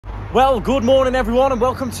Well, good morning everyone and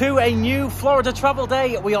welcome to a new Florida travel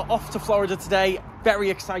day. We are off to Florida today. Very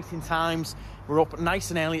exciting times. We're up nice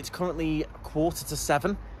and early. It's currently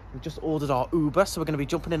 6:45. We've just ordered our Uber, so we're going to be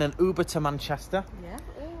jumping in an Uber to Manchester. Yeah,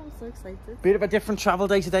 I'm so excited. Bit of a different travel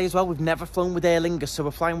day today as well. We've never flown with Aer Lingus, so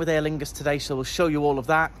we're flying with Aer Lingus today. So we'll show you all of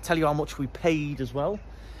that, tell you how much we paid as well.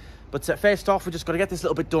 But first off, we just got to get this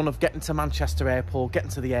little bit done of getting to Manchester Airport,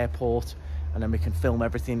 getting to the airport, and then we can film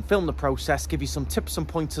everything, film the process, give you some tips and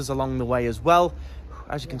pointers along the way as well.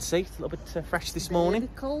 As you can see, it's a little bit fresh this morning.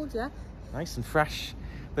 Very cold, yeah. Nice and fresh.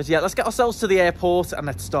 But yeah, let's get ourselves to the airport and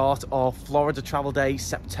let's start our Florida travel day,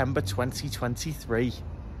 September 2023.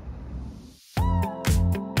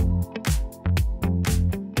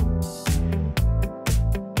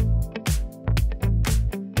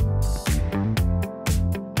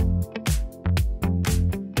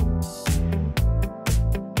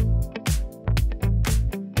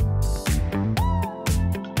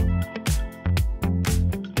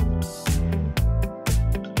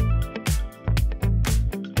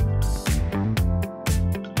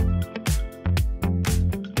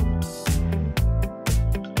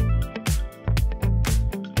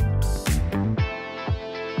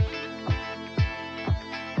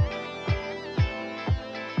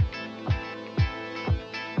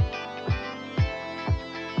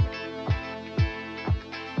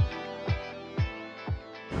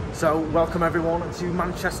 So welcome everyone to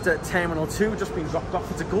Manchester Terminal 2, just been dropped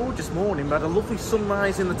off. It's a gorgeous morning. We had a lovely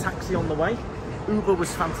sunrise in the taxi on the way. Uber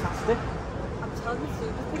was fantastic. I'm telling you,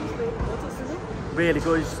 Uber's really good, isn't it? Really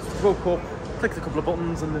good. You just woke up, clicked a couple of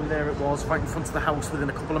buttons and then there it was, right in front of the house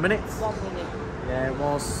within a couple of minutes. 1 minute. Yeah, it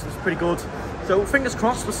was pretty good. So fingers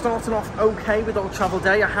crossed we're starting off okay with our travel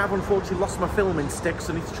day. I have unfortunately lost my filming stick,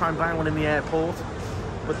 so I need to try and buy one in the airport.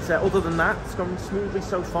 But other than that, it's gone smoothly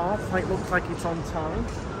so far. Flight looks like it's on time.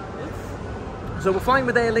 So we're flying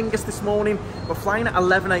with Aer Lingus this morning. We're flying at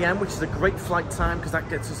 11 AM, which is a great flight time because that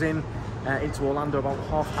gets us in into Orlando about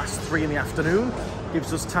 3:30 in the afternoon.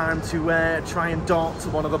 Gives us time to try and dart to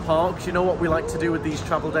one of the parks. You know what we like to do with these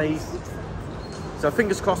travel days. So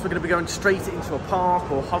fingers crossed we're going to be going straight into a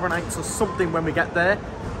park or Horror Nights or something when we get there.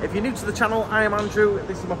 If you're new to the channel, I am Andrew.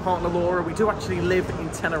 This is my partner Laura. We do actually live in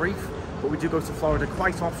Tenerife, but we do go to Florida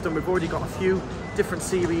quite often. We've already got a few different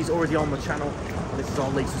series already on the channel. This is our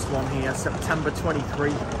latest one here, September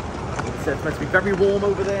 23. It's meant to be very warm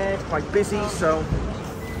over there, it's quite busy, so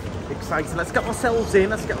exciting. Let's get ourselves in,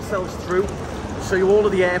 let's get ourselves through. I'll show you all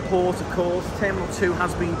of the airport, of course. Terminal 2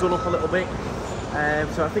 has been done up a little bit.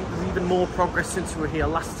 So I think there's even more progress since we were here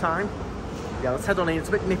last time. Yeah, let's head on in. It's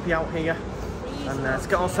a bit nippy out here. And let's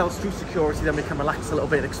get ourselves through security, then we can relax a little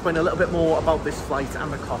bit and explain a little bit more about this flight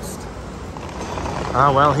and the cost.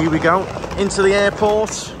 Ah, well, here we go, into the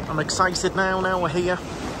airport. I'm excited now we're here.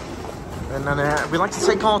 And then we like to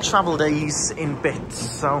take our travel days in bits.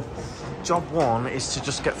 So job one is to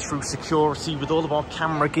just get through security with all of our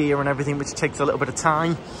camera gear and everything, which takes a little bit of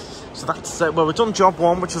time. So that's, well, we've done job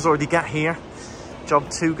one, which was already get here. Job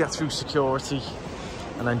two, get through security.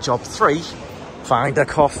 And then job three, find a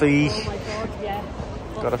coffee. Oh my God, yeah.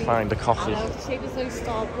 Gotta find a coffee. I know, same as those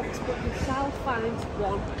Starbucks, but we shall find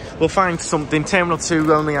one. We'll find something. Terminal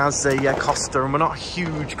 2 only has a Costa, and we're not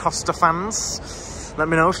huge Costa fans. Let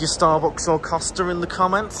me know if you're Starbucks or Costa in the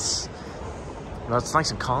comments. Well, it's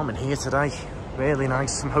nice and calm in here today. Really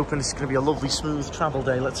nice. I'm hoping this is going to be a lovely, smooth travel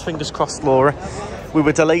day. Let's fingers crossed, Laura. We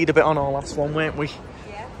were delayed a bit on our last one, weren't we?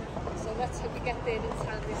 Yeah. So let's hope we get there in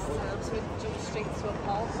time this time so we can jump straight to a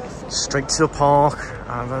park or something. Straight to a park.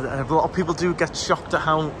 And a lot of people do get shocked at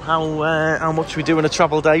how much we do in a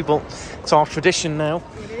travel day, but it's our tradition now.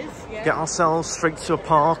 It is, yeah. Get ourselves straight to a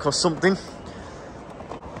park or something.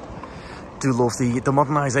 Do love the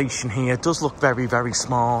modernisation here. It does look very, very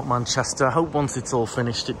smart, Manchester. I hope once it's all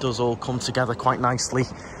finished, it does all come together quite nicely.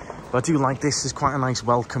 But I do like this. It's quite a nice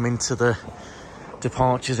welcome into the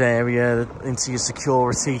departures area, into your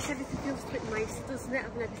security. Everything feels a bit nicer, doesn't it?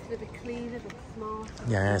 Having everything a bit cleaner, a bit smart.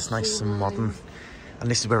 Yeah, it's nice and modern. And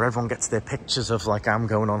this is where everyone gets their pictures of, like, I'm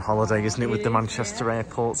going on holiday, isn't it, with the Manchester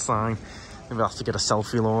Airport sign. Maybe we'll have to get a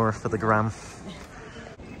selfie, Laura, for the gram.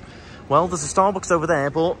 Well, there's a Starbucks over there,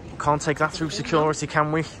 but can't take that through security,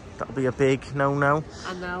 can we? That'll be a big no-no.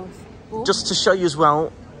 I know. Just to show you as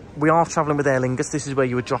well, we are travelling with Aer Lingus. This is where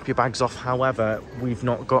you would drop your bags off. However, we've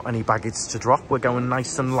not got any baggage to drop. We're going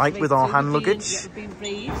nice and light with our hand luggage. We've been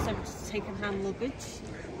brave, so we're just taking hand luggage.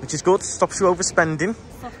 Which is good, stops you overspending.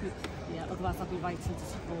 Yeah, otherwise I'll be right into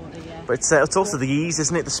Florida, yeah. But it's also the ease,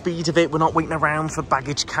 isn't it? The speed of it. We're not waiting around for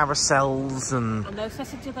baggage carousels and... I know,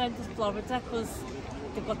 especially to the end of Florida, because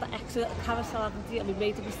they've got the extra carousel, haven't they? And we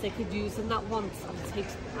made the mistake of using that once, and it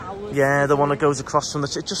takes hours. Yeah, the one that goes across from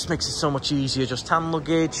the... It just makes it so much easier. Just hand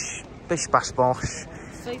luggage, bish bash bosh.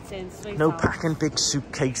 Straight in, straight No out. packing big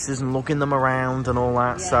suitcases and lugging them around and all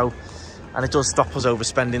that. So, and it does stop us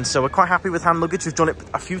overspending. So we're quite happy with hand luggage. We've done it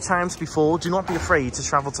a few times before. Do not be afraid to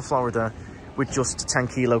travel to Florida with just 10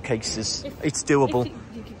 kilo cases. It's doable.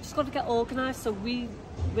 You just got to get organised. So we're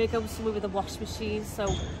going somewhere with a wash machine, so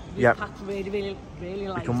we pack really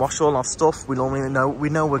light. We can wash all our stuff. We normally know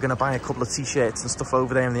we're going to buy a couple of t-shirts and stuff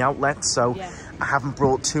over there in the outlet, so I haven't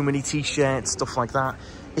brought too many t-shirts, stuff like that.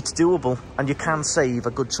 It's doable, and you can save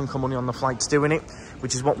a good chunk of money on the flights doing it,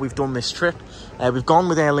 which is what we've done this trip. We've gone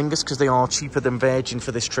with Aer Lingus because they are cheaper than Virgin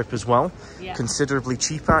for this trip as well. Considerably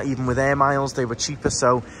cheaper. Even with air miles, they were cheaper,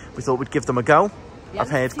 so we thought we'd give them a go. I've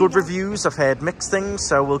heard good reviews, I've heard mixed things,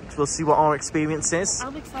 so we'll see what our experience is.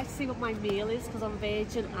 I'm excited to see what my meal is, because on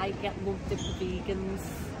Virgin I get lumped in for vegans.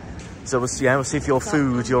 So we'll see if your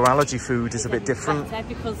food, your allergy food is a bit different.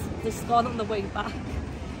 Because this is gone on the way back.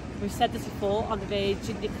 We've said this before, on the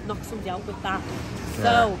Virgin you can knock somebody out with that.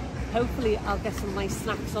 So hopefully I'll get some nice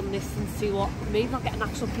snacks on this and see what, maybe I'll get an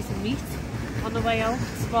actual piece of meat on the way out,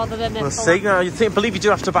 rather than... We'll see. I believe you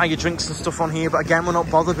do have to buy your drinks and stuff on here, but again, we're not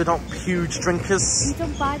bothered. We're not huge drinkers. We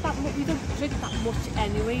don't buy that much. We don't drink that much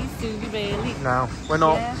anyways, do we really? No, we're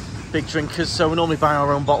not big drinkers, so we normally buy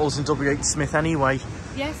our own bottles in W.H. Smith anyway.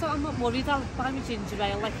 Yeah, so I'm not worried. I'll buy my ginger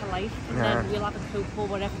ale like I like, and then we'll have a Coke or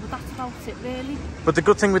whatever, but that's about it really. But the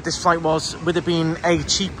good thing with this flight was, with it being A,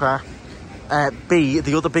 cheaper, B,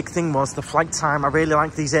 the other big thing was the flight time. I really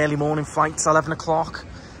like these early morning flights, 11 o'clock.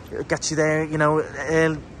 It'll get you there, you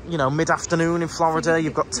know, mid-afternoon in Florida.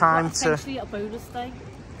 You've got time to... Essentially a bonus day.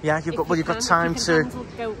 Yeah, you've got time to...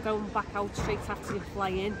 Going back out straight after you fly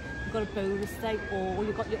in. You've got a bonus day, or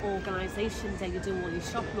you've got your organisation day. You're doing all your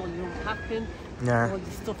shopping, all your unpacking, all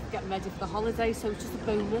your stuff, getting ready for the holiday. So it's just a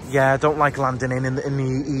bonus. Yeah, I don't like landing in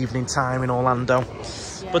the evening time in Orlando.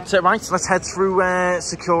 Yeah. But right, let's head through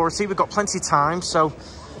security. We've got plenty of time, so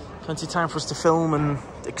plenty of time for us to film and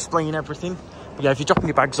explain everything. But yeah, if you're dropping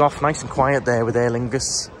your bags off, nice and quiet there with Aer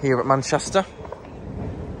Lingus here at Manchester.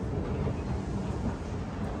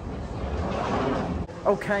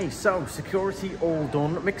 Okay, so security all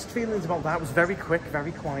done. Mixed feelings about that. It was very quick,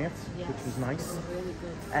 very quiet, which was nice. Really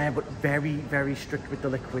good. But very, very strict with the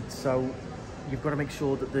liquids. So you've got to make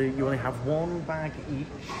sure that you only have one bag each.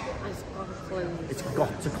 It's got to close. It's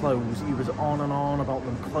got to close. He was on and on about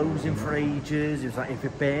them closing for ages. He was like, if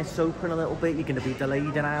it bursts open a little bit, you're going to be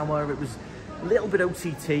delayed an hour. It was a little bit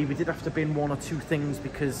OTT. We did have to bin one or two things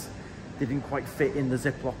because they didn't quite fit in the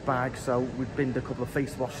Ziploc bag, so we binned a couple of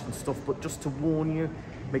face washes and stuff. But just to warn you,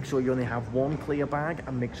 make sure you only have one clear bag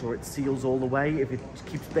and make sure it seals all the way. If it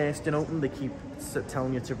keeps bursting open, they keep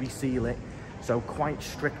telling you to reseal it. So quite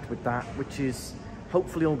strict with that, which is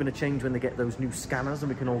hopefully all going to change when they get those new scanners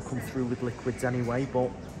and we can all come through with liquids anyway.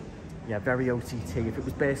 But yeah, very OTT. If it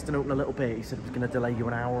was bursting open a little bit, he said it was going to delay you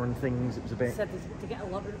an hour and things. It was a bit... He said to get a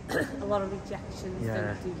lot of rejections.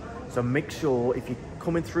 Yeah. So make sure if you're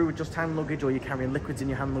coming through with just hand luggage or you're carrying liquids in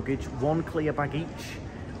your hand luggage, one clear bag each,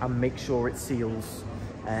 and make sure it seals.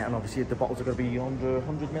 And obviously the bottles are going to be under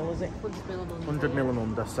 100 mil, is it? 100 mil and under. 100 mil and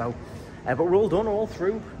under. So, but we're all done, all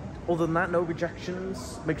through. Other than that, no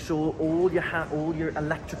rejections. Make sure all your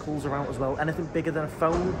electricals are out as well. Anything bigger than a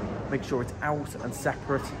phone, make sure it's out and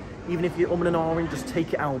separate. Even if you're umming and ahhing, just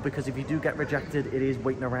take it out, because if you do get rejected, it is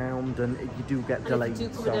waiting around and you do get delayed. If you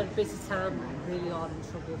do come in at a busy time, you really are in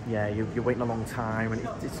trouble. Yeah, you're waiting a long time and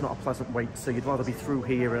it's not a pleasant wait, so you'd rather be through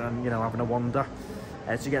here and, you know, having a wander.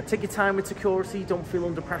 So yeah, take your time with security, don't feel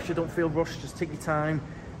under pressure, don't feel rushed, just take your time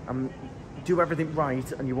and do everything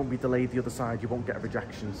right and you won't be delayed the other side, you won't get a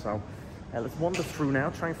rejection. So let's wander through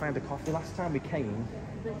now, try and find a coffee. Last time we came,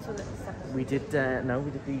 we did the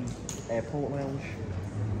airport lounge.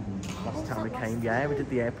 Last time we came, yeah, we did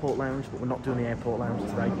the airport lounge, but we're not doing the airport lounge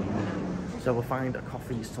today. So we'll find a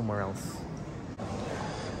coffee somewhere else.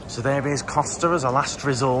 So there is Costa as a last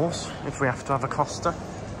resort, if we have to have a Costa.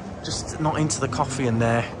 Just not into the coffee in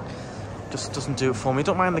there. Just doesn't do it for me.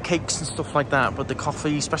 Don't mind the cakes and stuff like that, but the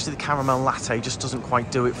coffee, especially the caramel latte, just doesn't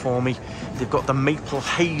quite do it for me. They've got the maple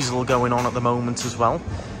hazel going on at the moment as well.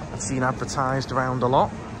 I've seen advertised around a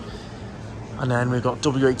lot. And then we've got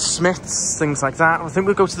W.H. Smith's, things like that. I think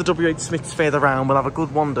we'll go to the W.H. Smith's further around. We'll have a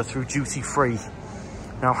good wander through duty free.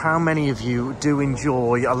 Now, how many of you do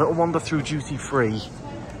enjoy a little wander through duty free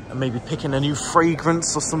and maybe picking a new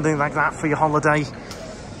fragrance or something like that for your holiday?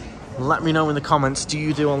 Let me know in the comments. Do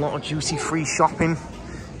you do a lot of duty free shopping?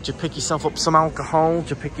 Do you pick yourself up some alcohol? Do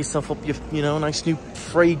you pick yourself up your, you know, nice new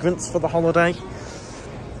fragrance for the holiday?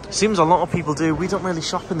 Seems a lot of people do. We don't really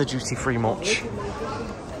shop in the duty free much,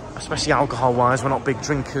 especially alcohol wise. We're not big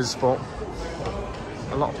drinkers, but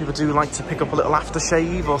a lot of people do like to pick up a little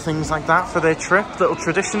aftershave or things like that for their trip, little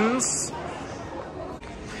traditions.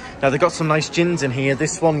 Now they've got some nice gins in here.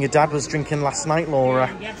 This one your dad was drinking last night,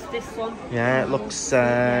 Laura. Yes, this one. Yeah, it looks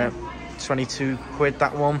 22 quid,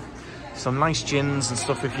 that one. Some nice gins and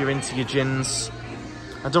stuff if you're into your gins.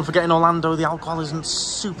 And don't forget, in Orlando the alcohol isn't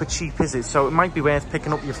super cheap, is it? So it might be worth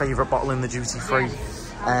picking up your favourite bottle in the duty free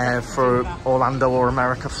for Orlando or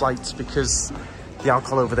America flights, because the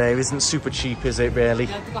alcohol over there isn't super cheap, is it, really?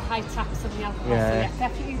 Yeah, they've got high tax on the alcohol, yeah. So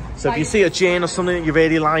definitely. So if you see a gin or something that you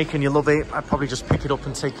really like and you love it, I'd probably just pick it up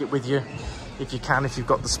and take it with you if you can, if you've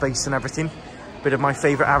got the space and everything. Bit of my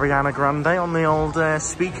favourite Ariana Grande on the old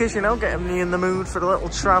speakers, you know, getting me in the mood for a little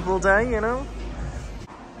travel day, you know.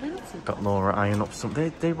 Got Laura eyeing up some. They're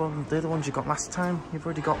the ones you got last time. You've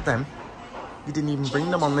already got them. You didn't even bring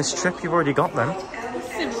them on this trip. You've already got them.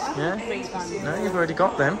 Yeah. No, you've already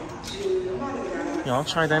got them. Yeah, I'll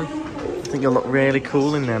try them. I think you'll look really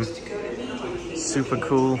cool in them. Super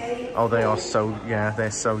cool. Oh, they are so, yeah, they're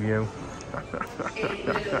so you.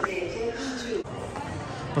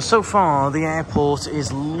 Well, so far the airport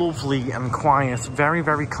is lovely and quiet. Very,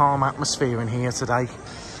 very calm atmosphere in here today.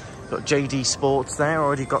 Got JD Sports there.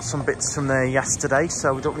 Already got some bits from there yesterday,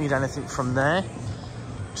 so we don't need anything from there.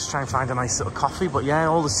 Just try and find a nice little coffee. But yeah,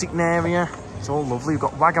 all the seating area, it's all lovely. We've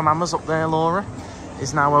got Wagamama's up there, Laura,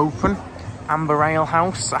 is now open. Amber Ale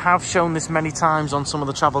House. I have shown this many times on some of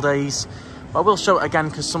the travel days, but I will show it again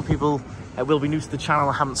because some people will be new to the channel.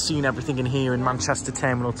 I haven't seen everything in here in Manchester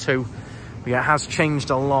Terminal 2. But yeah, it has changed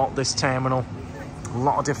a lot, this terminal. A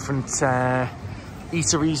lot of different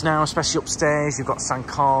eateries now, especially upstairs. You've got San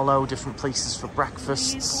Carlo, different places for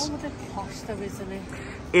breakfasts. It's all a bit posh though, isn't it?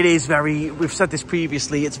 It is very, we've said this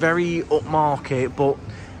previously, it's very upmarket, but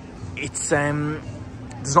it's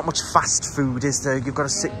there's not much fast food, is there? You've got to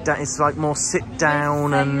sit down. It's like more sit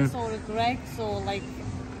down and or a Greg's, or like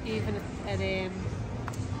even at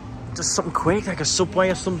just something quick, like a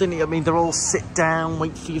Subway or something. I mean, they're all sit down,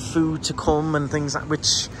 wait for your food to come and things like,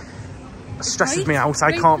 which stresses me out.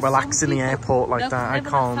 I can't relax in the airport like that. I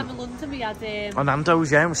can't. Last time in London we had on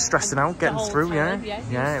Nando's, yeah, I was stressing out getting through. Time,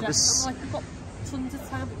 yeah, it was. I'm like, we've got tons of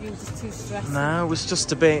time, but you were just too stressed. No, it was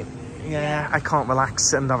just a bit. Yeah, I can't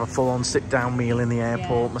relax and have a full-on sit-down meal in the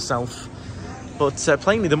airport myself. But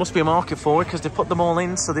plainly, there must be a market for it because they put them all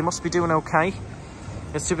in, so they must be doing okay.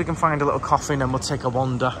 Let's see if we can find a little coffee and then we'll take a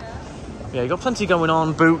wander. Yeah, you've got plenty going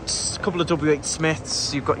on. Boots, a couple of W8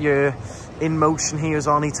 Smiths. You've got your InMotion here as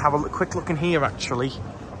well. I need to have a quick look in here, actually,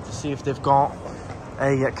 to see if they've got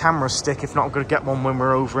a camera stick. If not, I'm going to get one when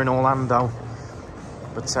we're over in Orlando.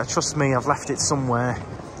 But trust me, I've left it somewhere.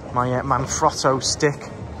 My Manfrotto stick.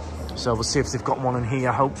 So we'll see if they've got one in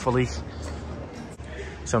here, hopefully.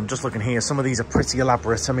 So I'm just looking here. Some of these are pretty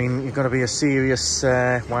elaborate. I mean, you've got to be a serious,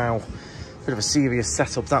 wow, bit of a serious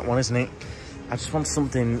setup, that one, isn't it? I just want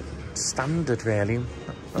something standard, really.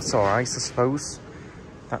 That's all right, I suppose.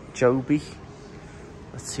 That Joby.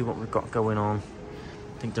 Let's see what we've got going on.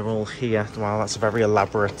 I think they're all here. Wow, that's a very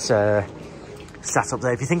elaborate setup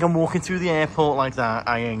there. If you think I'm walking through the airport like that,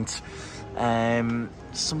 I ain't.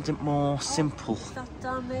 Something more simple. That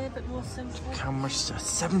down there, a bit more simple. Camera,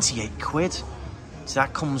 78 quid. So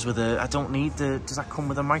that comes with a, I don't need the, does that come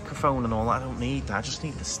with a microphone and all that? I don't need that, I just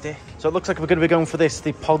need the stick. So it looks like we're going to be going for this,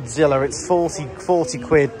 the Podzilla. It's 40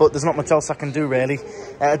 quid, but there's not much else I can do, really.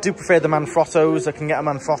 I do prefer the Manfrottos. I can get a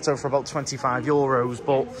Manfrotto for about 25 euros,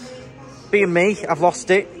 but being me, I've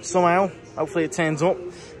lost it somehow. Hopefully it turns up.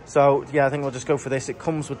 So yeah, I think we'll just go for this. It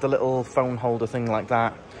comes with the little phone holder thing like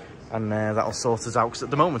that. And that'll sort us out, because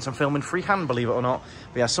at the moment I'm filming freehand, believe it or not.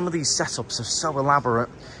 But yeah, some of these setups are so elaborate.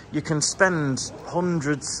 You can spend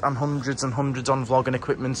hundreds and hundreds and hundreds on vlogging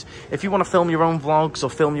equipment. If you want to film your own vlogs or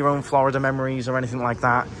film your own Florida memories or anything like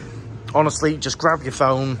that, honestly, just grab your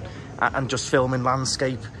phone and just film in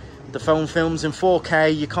landscape. The phone films in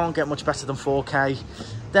 4K. You can't get much better than 4K.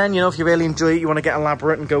 Then, you know, if you really enjoy it, you want to get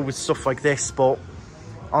elaborate and go with stuff like this. But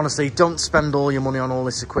honestly, don't spend all your money on all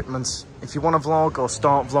this equipment. If you want to vlog or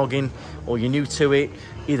start vlogging, or you're new to it,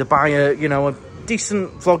 either buy a, you know, a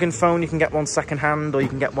decent vlogging phone. You can get one second hand, or you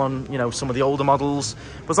can get one, you know, some of the older models.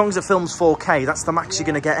 But as long as it films 4K, that's the max you're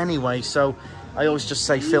going to get anyway. So I always just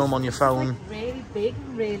say film on your phone. Like really big,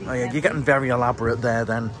 really. Oh yeah, you're getting very elaborate there.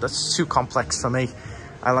 Then that's too complex for me.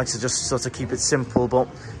 I like to just sort of keep it simple. But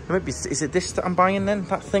maybe, is it this that I'm buying then?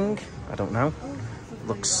 That thing? I don't know.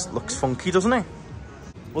 Looks funky, doesn't it?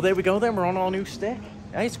 Well, there we go then, we're on our new stick.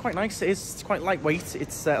 Yeah, it's quite nice, it's quite lightweight.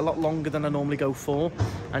 It's a lot longer than I normally go for,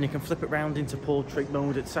 and you can flip it round into portrait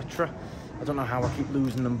mode, etc. I don't know how I keep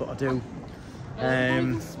losing them, but I do.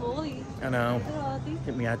 I know. I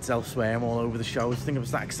think my head's elsewhere. I'm all over the show. I think I was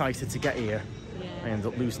that excited to get here. I ended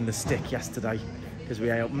up losing the stick yesterday because we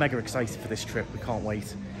are mega excited for this trip. We can't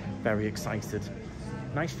wait. Very excited.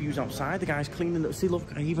 Nice views outside. The guy's cleaning it. See, look,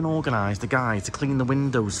 I even organised the guy to clean the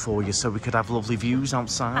windows for you so we could have lovely views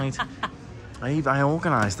outside. I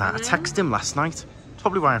organised that. I texted him last night. It's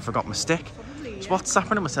probably why I forgot my stick. So what's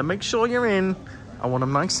happening? I said, make sure you're in. I want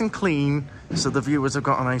them nice and clean so the viewers have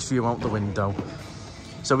got a nice view out the window.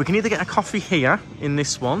 So we can either get a coffee here in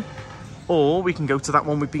this one, or we can go to that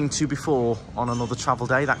one we've been to before on another travel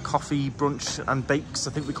day, that coffee, brunch and bakes.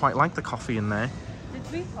 I think we quite like the coffee in there.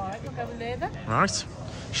 Did we? All right, we'll go in there then. Right,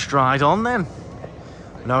 stride on then.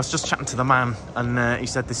 No, I was just chatting to the man and he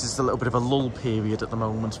said this is a little bit of a lull period at the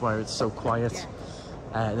moment where it's so quiet.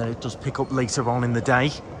 Then it does pick up later on in the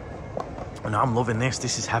day. And I'm loving this.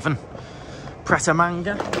 This is heaven. Pret a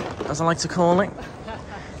manga, as I like to call it.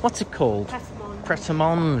 What's it called? Pret a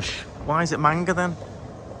mange. Why is it manga then?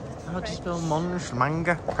 How do you spell mange?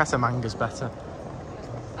 Manga? Pret a manga's better.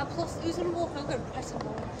 And plus, who's going to walk over and pret a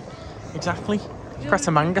manga? Exactly. Pret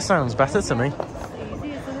a manga sounds better to me. It's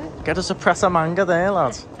easy, isn't it? Get us a pret a manga there,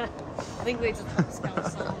 lad. I think we just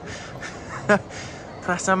scout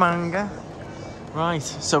Pret a manga. Right,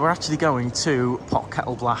 so we're actually going to Pot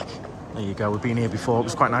Kettle Black. There you go, we've been here before, it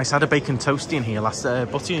was quite nice. I had a bacon toasty in here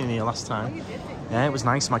butty in here last time. Oh, you did, didn't you? Yeah, it was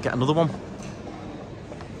nice, might get another one.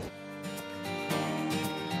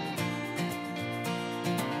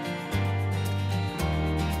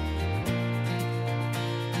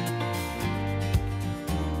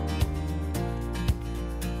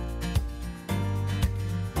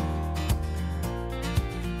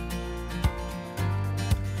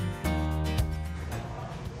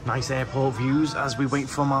 Nice airport views as we wait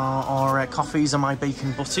from our coffees and my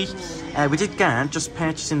bacon butty. We did get, just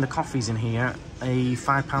purchasing the coffees in here, a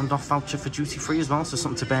 £5 off voucher for duty free as well, so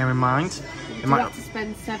something to bear in mind. You might have to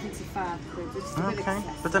spend 75 quid, it's a bit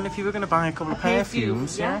excessive. But then if you were going to buy a couple of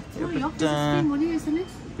perfumes, it would money, isn't it?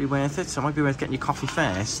 Be worth it. So it might be worth getting your coffee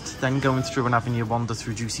first, then going through and having your wander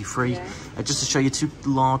through duty free. Just to show you 2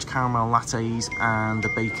 large caramel lattes and the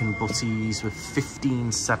bacon butties with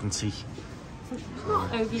 £15.70.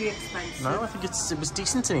 Not overly expensive. No, I think it was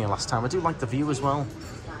decent in here last time. I do like the view as well.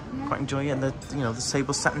 Quite enjoy it. And the the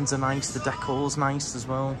table settings are nice. The decor's nice as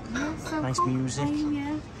well. So nice music.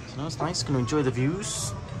 Plane, So no, it's nice. Going to enjoy the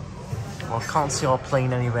views. Well, I can't see our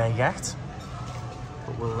plane anywhere yet,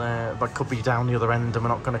 but but it could be down the other end, and we're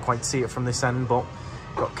not going to quite see it from this end. But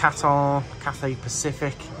we've got Qatar, Cathay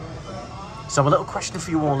Pacific. So a little question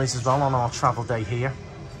for you all is as well on our travel day here.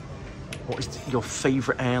 What is your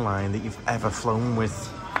favourite airline that you've ever flown with?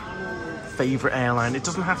 Favourite airline? It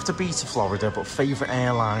doesn't have to be to Florida, but favourite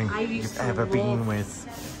airline you've ever been with?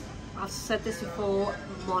 I've said this before,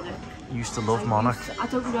 Monarch. You used to love Monarch. I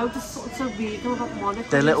don't know, just sort of so regal about Monarch.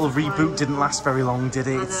 Their little reboot didn't last very long, did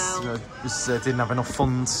it? It didn't have enough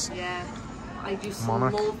funds. Yeah. I used to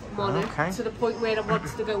love Monarch to the point where I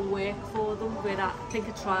wanted to go work for them, where I think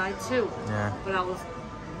I tried to. Yeah. But I was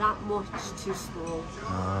that much too small.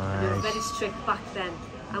 And it was very strict back then.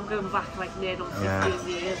 I'm going back like near on 15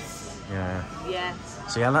 years. Yeah.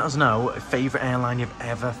 So yeah, let us know a favourite airline you've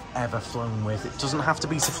ever flown with. It doesn't have to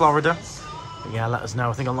be to Florida. But yeah, let us know.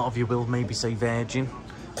 I think a lot of you will maybe say Virgin.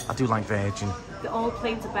 I do like Virgin. The old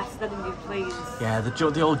planes are better than the new planes. Yeah, the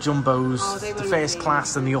old jumbos, the first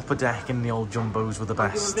class and the upper deck and the old jumbos were the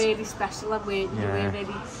best. You were really special, and when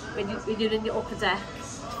you're in the upper deck,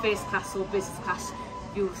 first class or business class,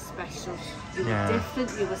 you were special. You were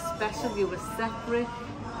different, you were special, you were separate.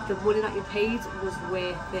 The money that you paid was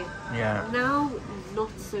worth it. Yeah. Now,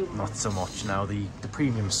 not so much. Not so much now. The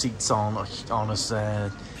premium seats aren't as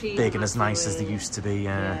big and as nice as they used to be.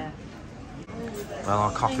 Well,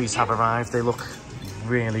 our coffees have arrived. They look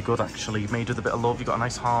really good, actually. Made with a bit of love. You've got a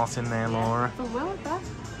nice heart in there, Laura. Done well with that.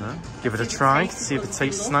 Give it a try, see if it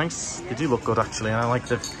tastes nice. They do look good, actually. I like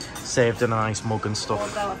they've served in a nice mug and stuff.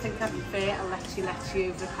 Although I think I prefer a leche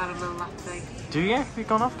over caramel latte. Do you? Have you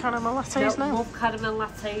gone off caramel lattes now? I love caramel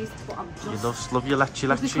lattes, but I'm just... You love your leches.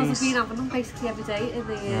 Because I've been having them basically every day in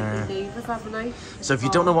the neighbours, haven't I? So if you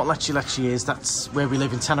don't know what leche is, that's where we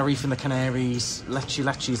live in Tenerife in the Canaries. Leche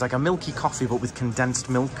is like a milky coffee, but with condensed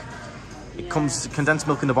milk. It comes condensed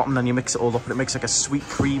milk in the bottom, then you mix it all up, and it makes like a sweet,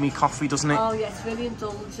 creamy coffee, doesn't it? Oh yeah, it's really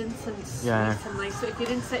indulgent and sweet and nice. So if you're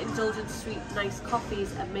into indulgent, sweet, nice coffee,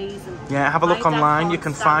 it's amazing. Yeah, have a look online. You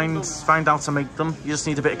can find how to make them. You just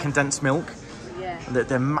need a bit of condensed milk. Yeah.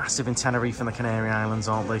 They're massive in Tenerife and the Canary Islands,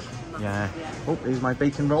 aren't they? Yeah. Oh, here's my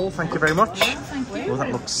bacon roll. Thank you very much. Thank you. Oh,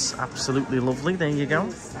 that looks absolutely lovely. There you go.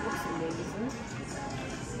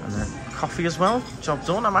 And coffee as well. Job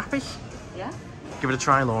done, I'm happy. Yeah. Give it a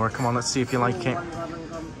try, Laura. Come on, let's see if you like it.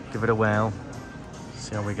 Give it a whirl.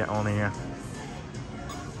 See how we get on here.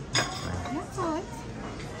 Yeah, it's alright.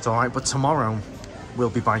 It's alright, but tomorrow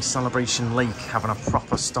we'll be by Celebration Lake having a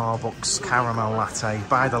proper Starbucks caramel latte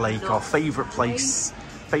by the lake, our favourite place,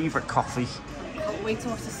 favourite coffee. Can't wait to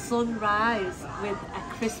watch the sunrise with a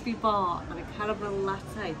crispy bar and a caramel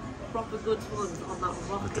latte. Proper good ones on that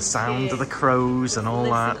rock. With the sound of the crows and all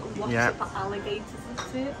that. Yeah. For alligators and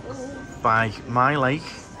shit. By my lake.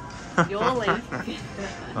 Your lake.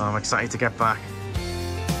 Oh, I'm excited to get back.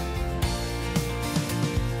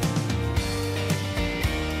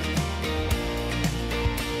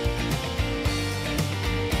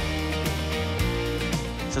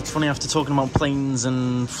 So it's funny after talking about planes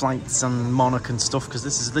and flights and Monarch and stuff, because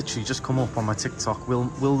this has literally just come up on my TikTok.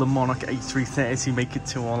 Will the Monarch A330 make it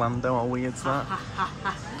to Orlando? How weird's that?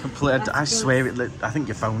 Complete. I swear it. I think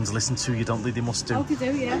your phones listen to you, don't they? They must do. Oh, they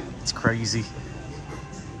do, yeah. It's crazy.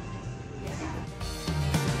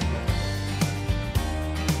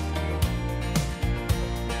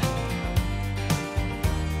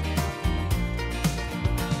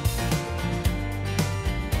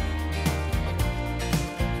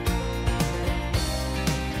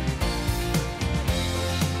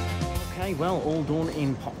 Well, all done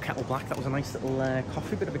in pot kettle black. That was a nice little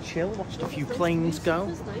coffee, bit of a chill. Watched a few planes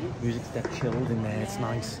go. Music's dead chilled in there, it's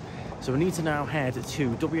nice. So we need to now head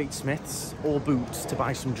to W.H. Smith's or Boots to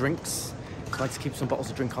buy some drinks. I like to keep some bottles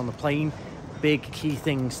of drink on the plane. Big key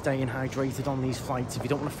thing, staying hydrated on these flights. If you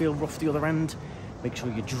don't want to feel rough the other end, make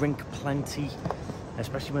sure you drink plenty,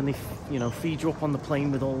 especially when they, you know, feed you up on the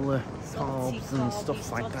plane with all the carbs and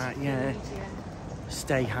stuff like that. Yeah,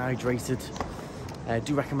 stay hydrated.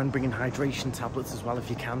 Do recommend bringing hydration tablets as well if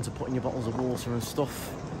you can, to put in your bottles of water and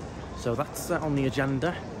stuff. So that's on the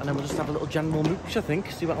agenda, and then we'll just have a little general mooch, I think,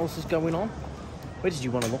 see what else is going on. Where did you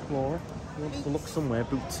want to look, Laura? You want to look somewhere?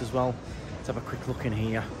 Boots as well. Let's have a quick look in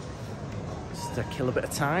here. Just to kill a bit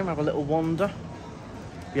of time, have a little wander.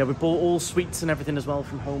 Yeah, we bought all sweets and everything as well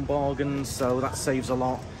from Home Bargains, so that saves a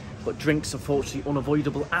lot. But drinks, unfortunately,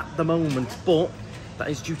 unavoidable at the moment, but that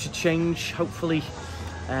is due to change, hopefully,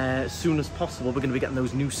 as soon as possible. We're going to be getting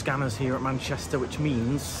those new scanners here at Manchester, which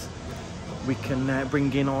means we can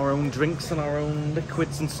bring in our own drinks and our own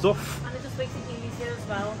liquids and stuff. And it just makes it easier as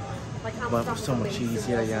well. Like how well, so much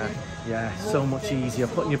easier, yeah. Yeah, so much easier.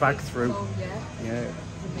 Putting your bag through. Yeah.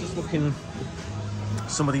 Just looking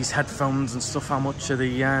some of these headphones and stuff, how much are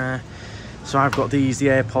the... So I've got these, the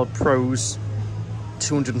AirPod Pros,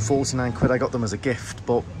 249 quid. I got them as a gift,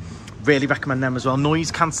 but really recommend them as well.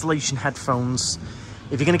 Noise cancellation headphones.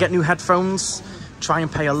 If you're going to get new headphones, try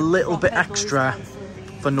and pay a little bit extra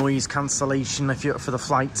for noise cancellation if you're for the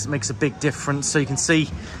flight. It makes a big difference. So you can see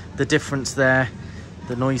the difference there.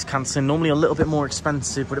 The noise cancelling, normally a little bit more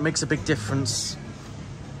expensive, but it makes a big difference.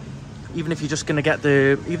 Even if you're just going to get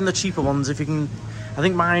even the cheaper ones, if you can. I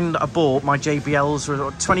think mine I bought, my JBLs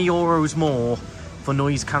were 20 euros more for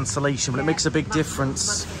noise cancellation, but it makes a big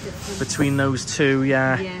difference between those two.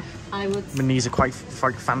 Yeah. I mean, these are quite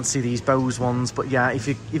fancy, these Bose ones, but yeah, if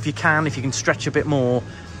you can stretch a bit more,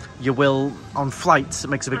 you will on flights. It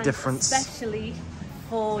makes a big difference, especially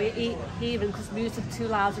for your hearing, because music too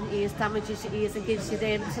loud in your ears damages your ears and gives you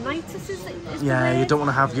the tinnitus. Yeah, you don't want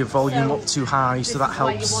to have your volume up too high, so that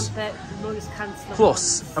helps. Why you want the noise cancelling.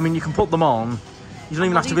 Plus, I mean, you can put them on. You don't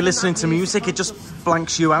even have to be listening to music. It just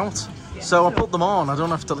blanks you out. So I put them on. I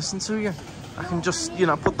don't have to listen to you. I can just, you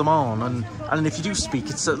know, put them on, and if you do speak,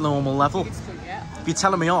 it's at normal level. If you're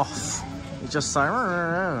telling me off, you just say,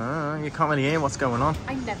 you can't really hear what's going on.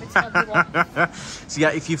 I never tell you what. So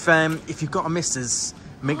yeah, if you've got a missus,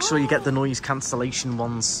 make sure you get the noise cancellation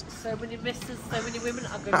ones. So many misses, so many women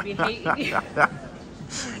are going to be hating you.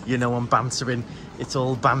 You know, I'm bantering. It's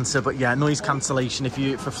all banter, but yeah, noise cancellation.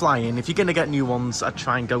 For flying, if you're going to get new ones, I'd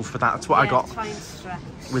try and go for that. That's what I got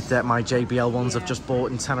with my JBL ones I've just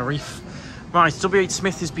bought in Tenerife. Right, W.H.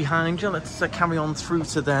 Smith is behind you. Let's carry on through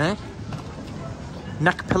to there.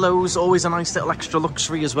 Neck pillows, always a nice little extra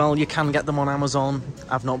luxury as well. You can get them on Amazon.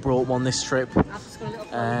 I've not brought one this trip.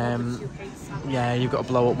 Yeah, you've got a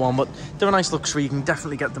blow up one, but they're a nice luxury. You can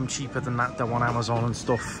definitely get them cheaper than that. They're on Amazon and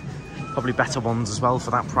stuff. Probably better ones as well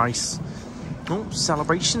for that price. Oh,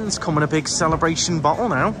 celebrations. Come in a big celebration bottle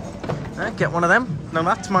now. Get one of them. Now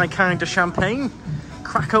that's my kind of champagne.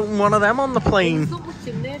 Crack open one of them on the plane.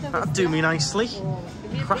 That'd do me nicely.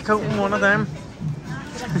 Crack open one of them.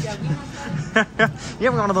 You haven't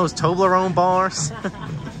got one of those Toblerone bars?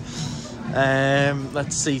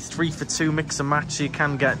 Let's see, 3 for 2 mix and match. You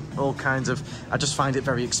can get all kinds of... I just find it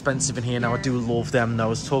very expensive in here now. I do love them though. I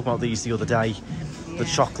was talking about these the other day. The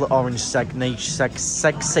chocolate orange segsations.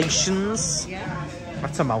 Yeah.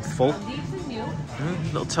 That's a mouthful. And these are new.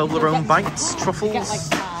 Little Toblerone bites, truffles. You get like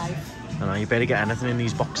 5. I don't know, you barely get anything in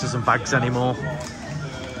these boxes and bags anymore.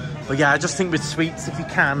 But yeah, I just think with sweets, if you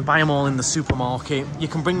can, buy them all in the supermarket. You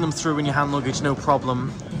can bring them through in your hand luggage, no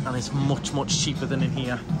problem. And it's much, much cheaper than in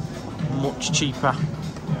here. Much cheaper.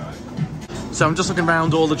 So I'm just looking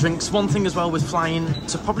around all the drinks. One thing as well with flying,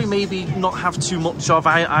 to probably maybe not have too much of,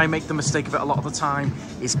 I make the mistake of it a lot of the time,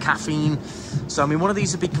 is caffeine. So I mean, one of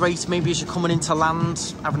these would be great maybe as you're coming into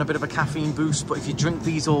land, having a bit of a caffeine boost, but if you drink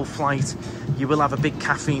these all flight, you will have a big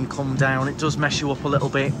caffeine come down. It does mess you up a little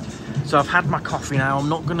bit. So I've had my coffee now. I'm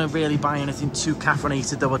not going to really buy anything too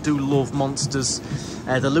caffeinated, though I do love Monsters.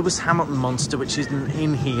 The Lewis Hamilton Monster, which isn't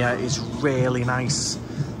in here, is really nice.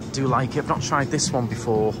 I do like it. I've not tried this one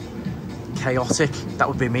before. Chaotic. That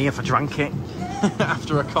would be me if I drank it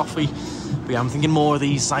after a coffee. But yeah, I'm thinking more of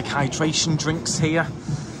these like hydration drinks here.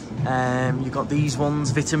 You've got these ones,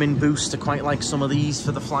 Vitamin Boost. I quite like some of these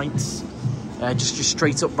for the flights. Just your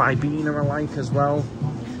straight up Ribena I like as well.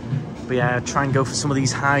 But yeah, try and go for some of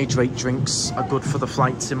these hydrate drinks. Are good for the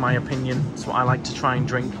flights in my opinion. That's what I like to try and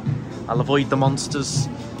drink. I'll avoid the Monsters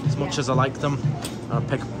as much as I like them. I'll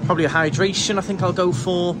pick probably a hydration I think I'll go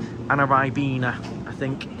for, and a Ribena I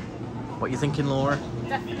think. What are you thinking, Laura?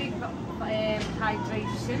 Definitely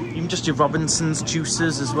hydration. Even just your Robinson's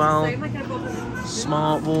juices as well.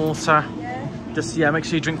 Smart water. Yeah. Just, yeah, make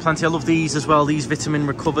sure you drink plenty. I love these as well, these vitamin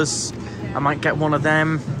recovers. I might get one of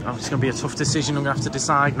them. Oh, it's going to be a tough decision. I'm going to have to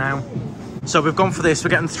decide now. So we've gone for this.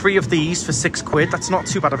 We're getting 3 of these for £6. That's not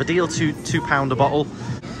too bad of a deal, £2 a bottle.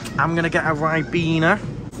 I'm going to get a Ribena.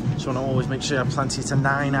 Just want to always make sure you have plenty. It's a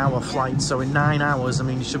 9-hour flight, so in 9 hours, I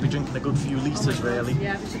mean, you should be drinking a good few litres, really.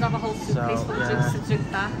 Yeah, we should have a whole suitcase full of drinks to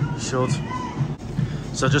drink that. Should.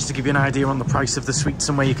 So just to give you an idea on the price of the sweets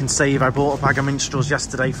and where you can save, I bought a bag of minstrels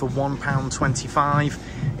yesterday for £1.25.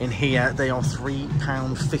 In here, they are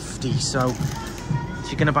 £3.50. So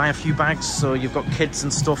if you're going to buy a few bags, so you've got kids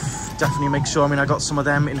and stuff, definitely make sure. I mean, I got some of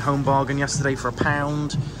them in Home Bargain yesterday for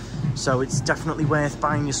 £1. So it's definitely worth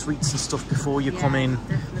buying your sweets and stuff before you come in,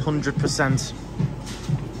 100%.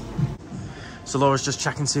 So Laura's just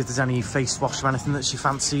checking to see if there's any face wash or anything that she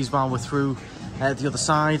fancies while we're through the other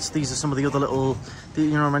sides. These are some of the other little,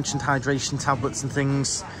 you know, I mentioned hydration tablets and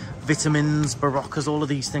things, vitamins, Baroccas, all of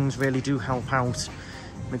these things really do help out.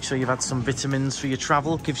 Make sure you've had some vitamins for your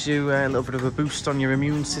travel, gives you a little bit of a boost on your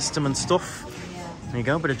immune system and stuff. There you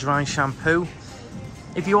go, a bit of dry shampoo.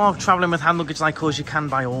 If you are travelling with hand luggage like us, you can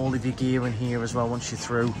buy all of your gear in here as well once you're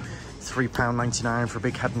through. £3.99 for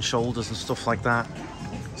big head and shoulders and stuff like that.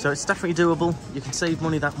 So it's definitely doable. You can save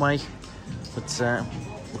money that way. But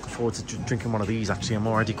looking forward to drinking one of these actually. I'm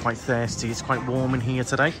already quite thirsty. It's quite warm in here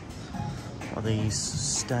today. What are these?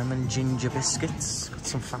 Stem and ginger biscuits. Got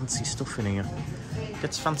some fancy stuff in here.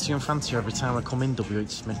 Gets fancier and fancier every time I come in WH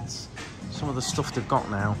Smith's. Some of the stuff they've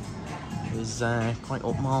got now is quite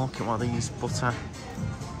upmarket. What are these? Butter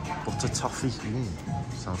toffee. Ooh,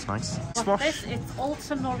 sounds nice. What's this? It's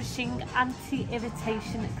ultra nourishing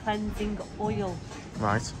anti-irritation cleansing oil.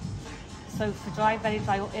 Right. So for dry, very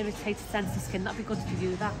dry or irritated sensitive skin, that'd be good for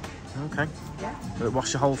you, that. Okay. Yeah. Will it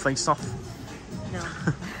wash your whole face off? No.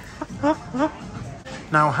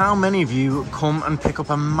 Now, how many of you come and pick up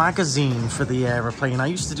a magazine for the aeroplane? I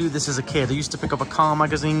used to do this as a kid. I used to pick up a car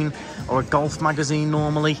magazine or a golf magazine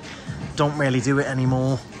normally. Don't really do it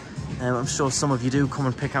anymore. I'm sure some of you do come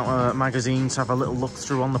and pick out a magazine to have a little look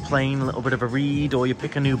through on the plane, a little bit of a read, or you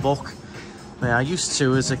pick a new book. Yeah, I used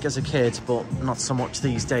to as a kid, but not so much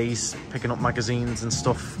these days, picking up magazines and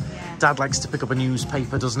stuff. Yeah. Dad likes to pick up a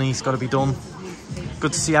newspaper, doesn't he? It's got to be done.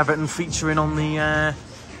 Good to see Everton featuring on the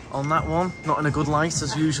on that one. Not in a good light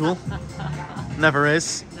as usual. Never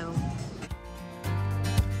is. No.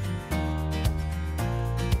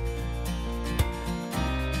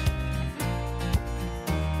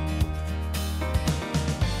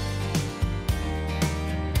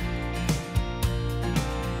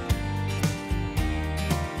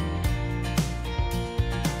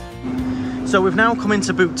 So we've now come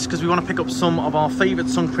into Boots because we want to pick up some of our favourite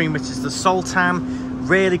sun cream, which is the Sultan.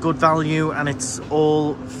 Really good value, and it's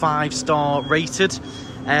all 5-star rated.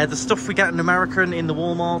 The stuff we get in America and in the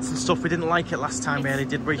Walmarts and stuff, we didn't like it last time, really,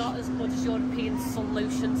 did we? Not as good as European sun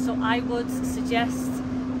lotion, so I would suggest,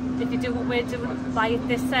 if you do what we're doing, buy it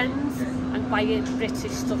this end and buy it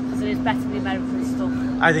British stuff, because it is better than the American stuff.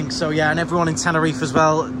 I think so, yeah, and everyone in Tenerife as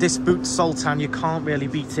well. This Boots Sultan, you can't really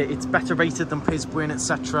beat it. It's better rated than Pisbuin,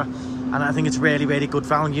 etc. And I think it's really, really good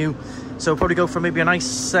value. So we'll probably go for maybe a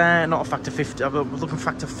nice, not a factor 50, I'm looking for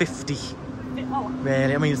factor 50. Oh,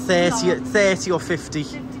 really, I mean 30 or 50.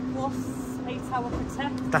 50 plus, 8 hours. Hour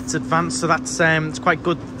Protect. That's advanced, so that's it's quite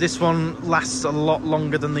good. This one lasts a lot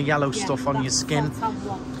longer than the yellow stuff on your skin.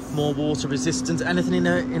 More water resistant. Anything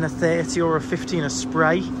in a 30 or a 50 in a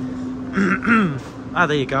spray. Ah,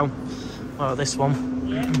 there you go. Well, this one.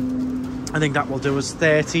 Yeah. I think that will do us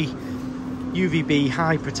 30. UVB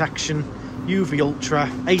high protection, UV ultra,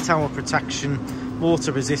 8-hour protection,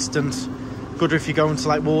 water resistant. Good if you're going to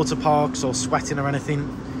like water parks or sweating or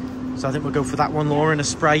anything. So I think we'll go for that one, Laura, in a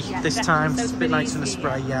spray this time. It's a bit nicer in a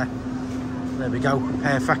spray, yeah. There we go,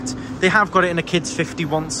 perfect. They have got it in a kids 50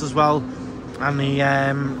 once as well, and the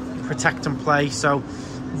protect and play. So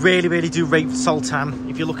really, really do rate Sultan.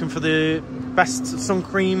 If you're looking for the best sun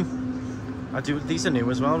cream, I do. These are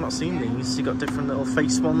new as well. I've not seen these. You got different little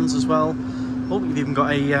face ones as well. Oh, you've even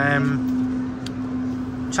got a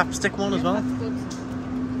chapstick one as well. That's good.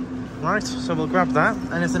 Right, so we'll grab that.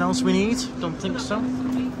 Anything else we need? Don't think so.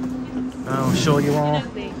 Oh, sure you are.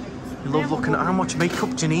 You love looking at how much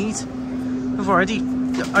makeup do you need.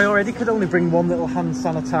 I already could only bring one little hand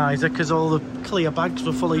sanitizer because all the clear bags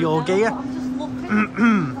were full of your gear.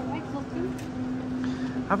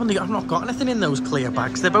 I've not got anything in those clear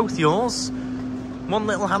bags. They're both yours. One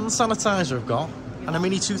little hand sanitizer I've got, and a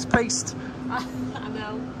mini toothpaste. I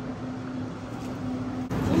know.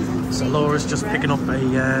 So Laura's just picking up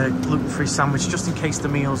a gluten-free sandwich just in case the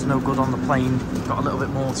meal's no good on the plane. Got a little bit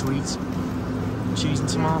more to eat. Cheese and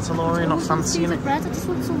tomato, Laura, you're not fancying it? Bread. I just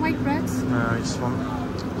want some white bread. No, I just want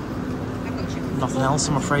nothing else,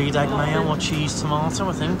 I'm afraid. Egg mayo or cheese tomato,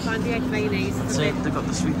 I think. Find the egg mayonnaise. That's it. They've got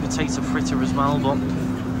the sweet potato fritter as well, but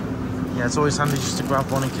yeah, it's always handy just to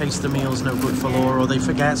grab one in case the meal's no good for Laura, or they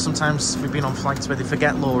forget. Sometimes we've been on flights where they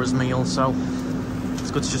forget Laura's meal, so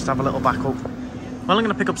it's good to just have a little backup. Well, I'm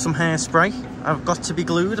going to pick up some hairspray. I've got to be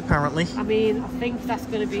glued, apparently. I mean, I think that's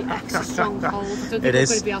going to be extra strong cold. I don't think it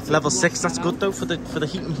is. Be able to Level 6, that's good though for the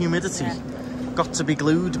heat and humidity. Yeah. Got to be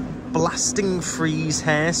glued. Blasting freeze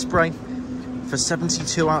hairspray for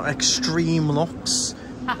 72-hour extreme looks.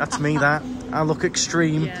 That's me, that. I look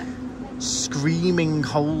extreme. Yeah. Screaming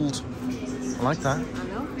hold. I like that. I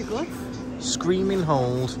know, pretty good. Screaming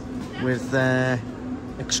hold with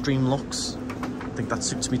extreme looks. I think that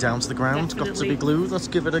suits me down to the ground. Definitely. Got to be glued. Let's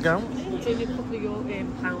give it a go. It's only a couple of your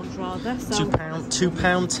pounds rather. So.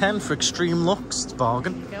 £2.10 for extreme looks. It's a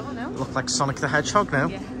bargain. Look like Sonic the Hedgehog now.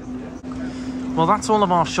 Yeah. Well, that's all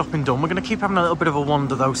of our shopping done. We're going to keep having a little bit of a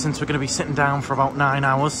wander though, since we're going to be sitting down for about 9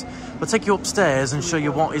 hours. We'll take you upstairs and show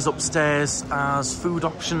you what is upstairs as food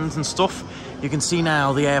options and stuff. You can see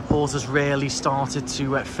now the airport has really started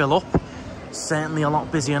to fill up. Certainly a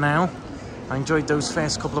lot busier now. I enjoyed those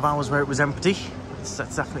first couple of hours where it was empty. It's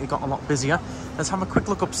definitely got a lot busier. Let's have a quick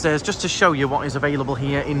look upstairs just to show you what is available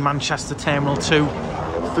here in Manchester Terminal 2.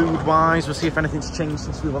 Food-wise, we'll see if anything's changed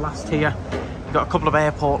since we were last here. We've got a couple of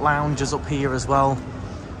airport lounges up here as well.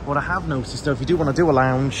 What I have noticed though, if you do want to do a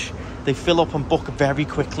lounge, they fill up and book very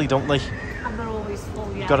quickly, don't they? And they're always full,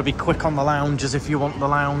 yeah. You've got to be quick on the lounges if you want the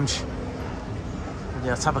lounge. Yeah,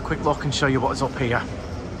 let's have a quick look and show you what is up here.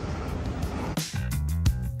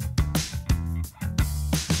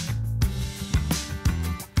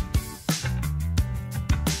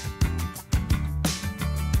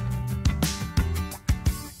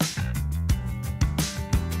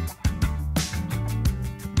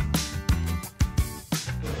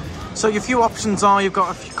 So your few options are, you've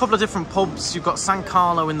got a couple of different pubs. You've got San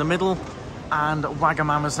Carlo in the middle and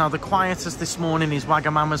Wagamama's. Now the quietest this morning is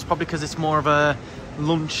Wagamama's, probably because it's more of a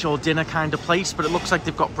lunch or dinner kind of place, but it looks like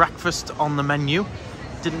they've got breakfast on the menu.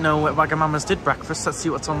 Didn't know Wagamama's did breakfast. Let's see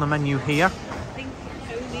what's on the menu here. I think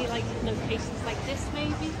only like locations like this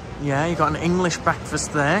maybe. Yeah, you got an English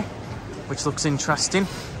breakfast there, which looks interesting.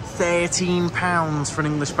 £13 for an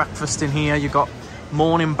English breakfast in here. You've got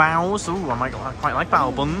morning bows. Oh, I quite like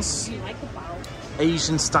bao buns. Do you like a bao?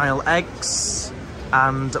 Asian style eggs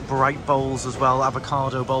and bright bowls as well,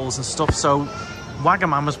 avocado bowls and stuff. So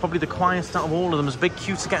Wagamama's probably the quietest out of all of them. There's a big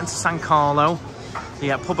queue to get into San Carlo.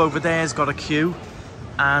 The pub over there's got a queue,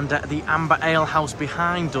 and the Amber Ale House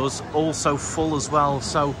behind us also full as well.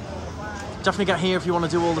 So definitely get here if you want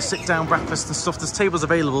to do all the sit down breakfast and stuff. There's tables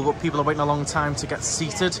available, but people are waiting a long time to get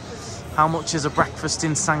seated. How much is a breakfast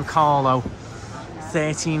in San Carlo?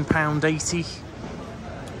 £13.80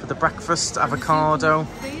 for the breakfast, avocado.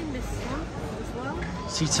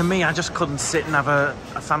 See, to me, I just couldn't sit and have a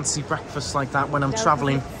fancy breakfast like that when I'm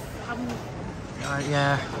travelling.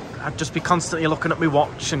 Yeah, I'd just be constantly looking at my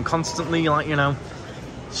watch and constantly, like, you know,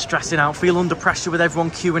 stressing out, feel under pressure with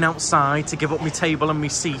everyone queuing outside to give up my table and my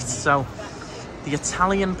seat. So the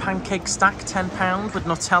Italian pancake stack, £10 with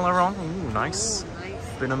Nutella on. Ooh, nice.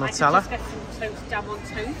 Bit of Nutella. I could just get some toast, jam on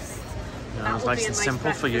toast. Yeah, it's nice and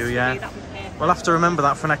simple for you, yeah. We'll have to remember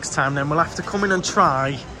that for next time then. We'll have to come in and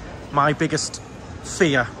try my biggest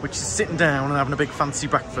fear, which is sitting down and having a big fancy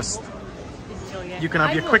breakfast. You can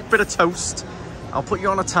have your quick bit of toast. I'll put you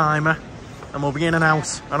on a timer and we'll be in and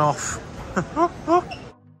out and off.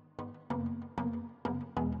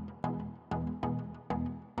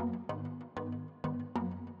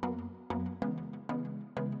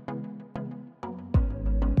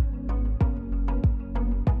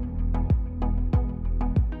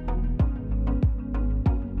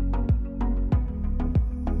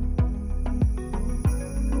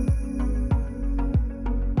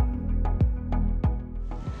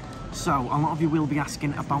 So, a lot of you will be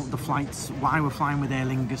asking about the flights, why we're flying with Aer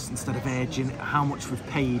Lingus instead of Virgin, how much we've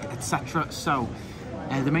paid, etc. So,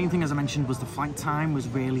 the main thing, as I mentioned, was the flight time was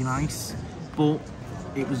really nice, but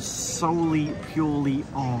it was solely, purely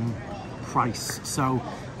on price. So,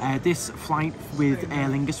 this flight with Aer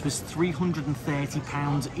Lingus was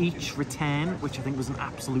 £330 each return, which I think was an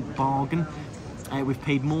absolute bargain. We've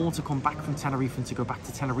paid more to come back from Tenerife and to go back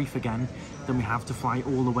to Tenerife again than we have to fly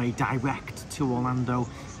all the way direct to Orlando.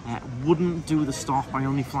 Wouldn't do the stop. I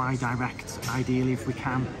only fly direct, ideally, if we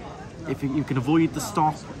can. If you can avoid the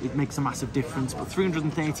stop, it makes a massive difference. But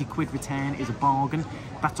 330 quid return is a bargain.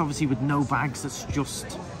 That's obviously with no bags. That's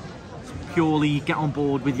just purely get on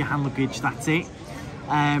board with your hand luggage. That's it.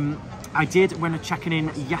 I did, when checking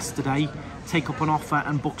in yesterday, take up an offer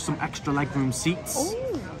and book some extra legroom seats.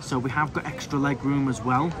 Ooh. So we have got extra legroom as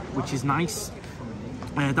well, which is nice.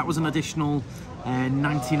 That was an additional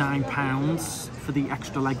 £99 for the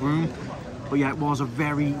extra legroom. But yeah, it was a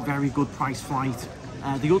very, very good price flight.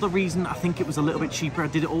 The other reason I think it was a little bit cheaper, I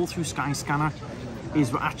did it all through Skyscanner,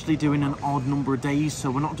 is we're actually doing an odd number of days. So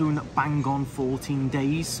we're not doing bang on 14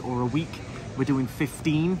 days or a week, we're doing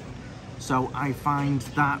 15. So I find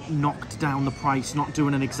that knocked down the price. Not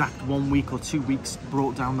doing an exact 1 week or 2 weeks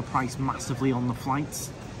brought down the price massively on the flights.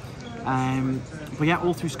 But yeah,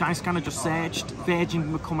 all through Skyscanner, just searched.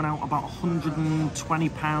 Virgin were coming out about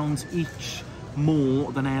 £120 each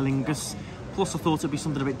more than Aer Lingus. Plus I thought it'd be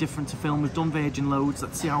something a bit different to film. We've done Virgin loads.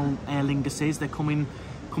 Let's see how Aer Lingus is. They're coming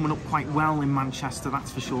up quite well in Manchester,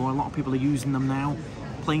 that's for sure. A lot of people are using them now.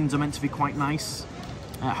 Planes are meant to be quite nice.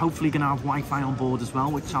 Hopefully going to have Wi-Fi on board as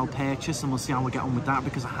well, which I'll purchase, and we'll see how we get on with that,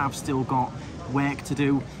 because I have still got work to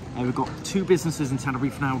do. We've got 2 businesses in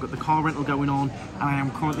Tenerife now. We've got the car rental going on, and I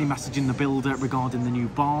am currently messaging the builder regarding the new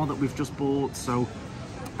bar that we've just bought, so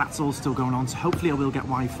that's all still going on. So hopefully I will get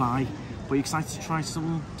Wi-Fi. But are you excited to try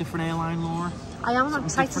some different airline, Laura? I am. I'm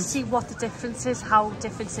excited to see what the difference is, how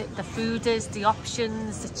different the food is, the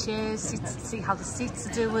options, the chairs, see how the seats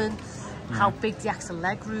are doing. How big the extra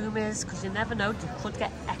leg room is, because you never know, you could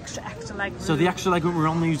get extra leg room. So the extra leg room, we're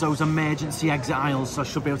on those emergency exit aisles, so I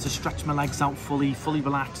should be able to stretch my legs out fully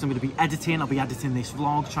relaxed. I'm going to be editing. I'll be editing this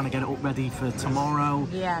vlog, trying to get it up ready for tomorrow.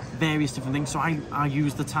 Yeah. Various different things. So I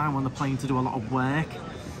use the time on the plane to do a lot of work,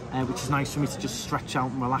 which is nice for me to just stretch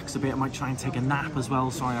out and relax a bit. I might try and take a nap as well,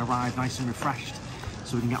 so I arrive nice and refreshed,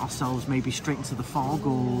 so we can get ourselves maybe straight into the fog.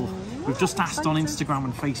 Or we've just asked on Instagram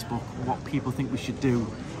and Facebook what people think we should do.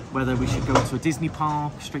 Whether we should go to a Disney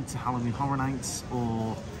park, straight to Halloween Horror Nights,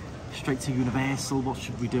 or straight to Universal. What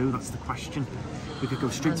should we do? That's the question. We could go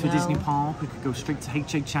straight to a Disney park. We could go straight to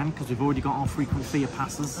HHN, because we've already got our frequent flyer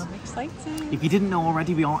passes. I'm excited. If you didn't know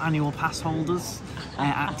already, we are annual pass holders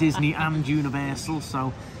at Disney and Universal,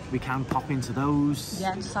 so we can pop into those.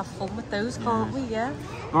 Yeah, just have fun with those, can't we? Yeah.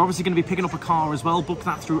 We're obviously going to be picking up a car as well. Book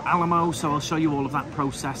that through Alamo, so I'll show you all of that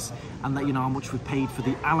process and let you know how much we've paid for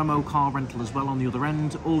the Alamo car rental as well on the other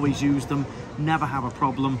end. Always use them, never have a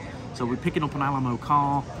problem. So we're picking up an Alamo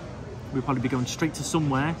car. We'll probably be going straight to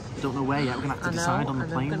somewhere. We don't know where yet. We're going to have to decide on the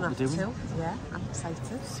plane what we're doing. Yeah, I'm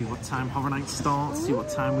excited. See what time Horror Nights starts, see what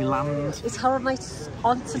time we land. Is Horror Nights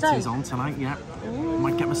on today? It is on tonight, yeah. Ooh.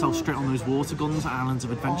 Might get myself straight on those water guns at Islands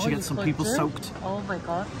of Adventure, get some people soaked. Oh my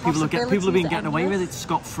God. People have been getting away with it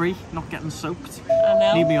scot-free, not getting soaked. I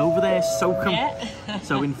know. Need me over there, soak them. Yeah.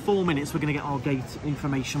 So in 4 minutes, we're going to get our gate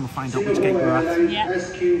information. We'll find out which gate we're at.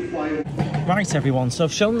 Yeah. Right, everyone, so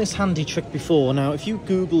I've shown this handy trick before. Now, if you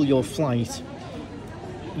Google your flight,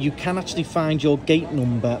 you can actually find your gate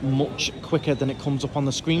number much quicker than it comes up on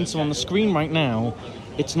the screen. So on the screen right now,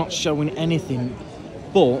 it's not showing anything,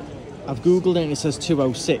 but I've Googled it and it says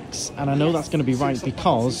 206, and I know that's going to be right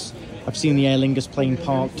because I've seen the Aer Lingus plane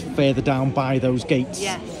parked further down by those gates.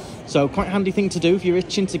 Yes. So quite a handy thing to do if you're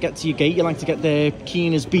itching to get to your gate. You like to get there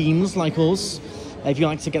keen as beans like us. If you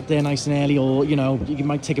like to get there nice and early, or you know, you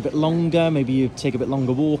might take a bit longer, maybe you take a bit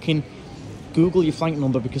longer walking, Google your flight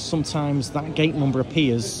number, because sometimes that gate number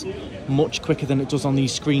appears much quicker than it does on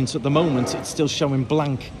these screens. So at the moment it's still showing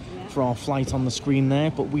blank for our flight on the screen there,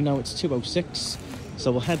 but we know it's 2:06,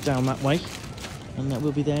 so we'll head down that way, and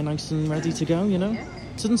we'll be there nice and ready to go, you know.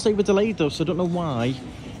 It doesn't say we're delayed though, so I don't know why.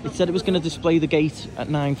 It said it was going to display the gate at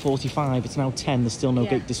 9:45. It's now 10. There's still no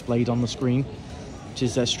gate displayed on the screen, which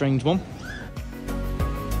is a strange one.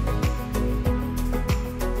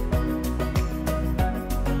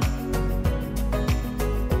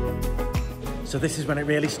 So this is when it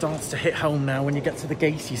really starts to hit home now. When you get to the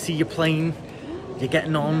gate, you see your plane, you're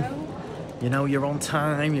getting on, you know, you're on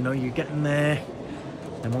time, you know, you're getting there.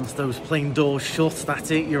 And once those plane doors shut, that's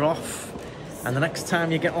it, you're off. And the next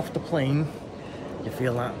time you get off the plane, you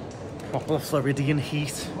feel that proper Floridian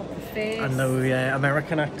heat and no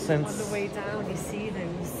American accents. On the way down, you see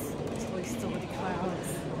those Toy Story clouds.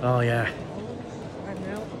 Oh yeah. I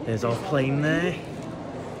know. There's our plane there.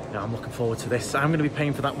 Yeah, I'm looking forward to this. I'm going to be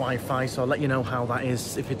paying for that Wi-Fi, so I'll let you know how that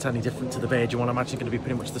is, if it's any different to the Virgin one. I'm actually going to be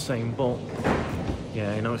pretty much the same, but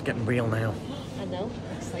yeah, you know, it's getting real now. I know,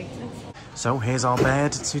 excited. So here's our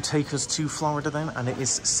bed to take us to Florida then, and it is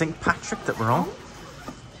St. Patrick that we're on.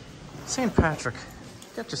 St. Patrick,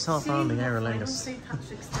 get yourself on the Aer Lingus. St.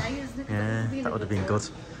 Patrick's Day, isn't it? Yeah, that would have been good.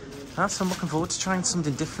 So I'm looking forward to trying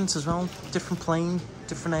something different as well. Different plane,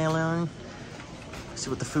 different airline. See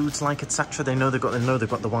what the food's like, etc. They know they've got the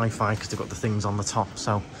Wi-Fi because they've got the things on the top.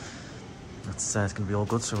 So that's it's going to be all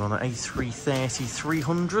good. So we're on the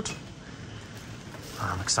A330-330.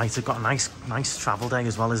 I'm excited. Got a nice travel day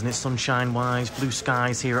as well, isn't it? Sunshine-wise, blue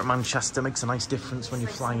skies here at Manchester makes a nice difference when you're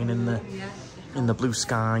flying in the blue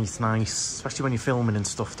sky. It's nice, especially when you're filming and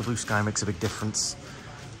stuff. The blue sky makes a big difference.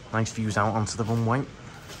 Nice views out onto the runway.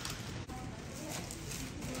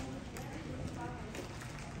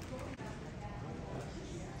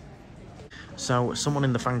 So someone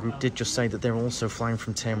in the fan group did just say that they're also flying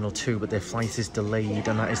from Terminal 2, but their flight is delayed,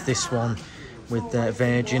 and that is this one with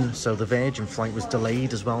Virgin. So the Virgin flight was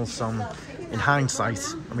delayed as well. So in hindsight,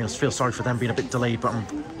 I mean, I feel sorry for them being a bit delayed, but I'm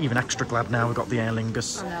even extra glad now we got the Aer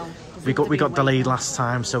Lingus. I know. We got delayed last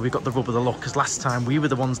time, so we got the rub of the luck, because last time we were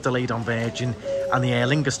the ones delayed on Virgin and the Aer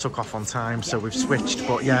Lingus took off on time, so we've switched.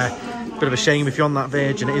 But yeah, bit of a shame if you're on that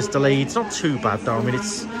Virgin, it is delayed. It's not too bad though. I mean,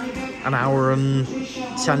 it's an hour and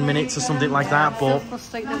 10 minutes or something like that, but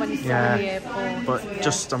yeah, but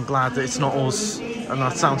just I'm glad that it's not us, and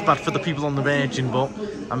that sounds bad for the people on the Virgin, but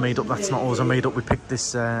I made up that's not us. I made up we picked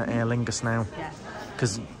this Aer Lingus now,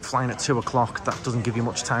 because flying at 2 o'clock, that doesn't give you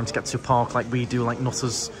much time to get to park like we do, like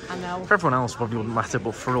nutters. I know. For everyone else probably wouldn't matter,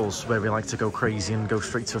 but for us, where we like to go crazy and go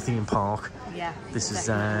straight to a theme park, this is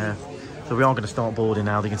so we are going to start boarding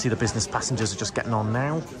now. You can see the business passengers are just getting on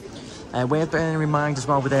now. We're bearing in mind as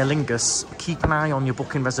well with Aer Lingus, keep an eye on your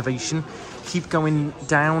booking reservation. Keep going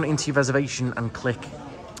down into your reservation and click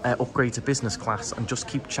upgrade to business class, and just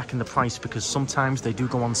keep checking the price, because sometimes they do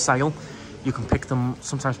go on sale. You can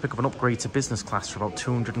sometimes pick up an upgrade to business class for about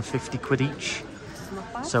 250 quid each.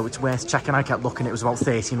 So it's worth checking. I kept looking, it was about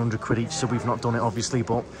 1,300 quid each, so we've not done it obviously,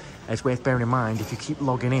 but it's worth bearing in mind if you keep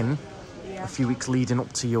logging in a few weeks leading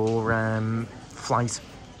up to your flight.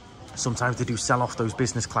 Sometimes they do sell off those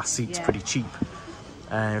business class seats pretty cheap.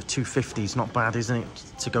 250 is not bad, isn't it?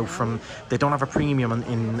 To go from, they don't have a premium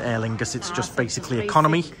in Aer Lingus, it's just basically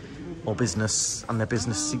economy or business, and their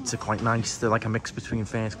business seats are quite nice. They're like a mix between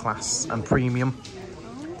first class and premium.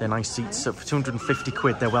 They're nice seats, so for 250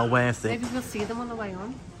 quid they're well worth it. Maybe we'll see them on the way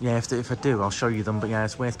on. Yeah, if I do, I'll show you them, but yeah,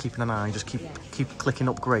 it's worth keeping an eye. Just keep clicking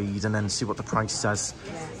upgrade and then see what the price says.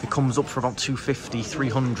 If it comes up for about 250,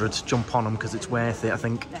 300, jump on them, because it's worth it, I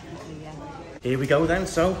think. Here we go then.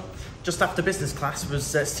 So just after business class was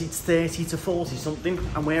seats 30 to 40 something,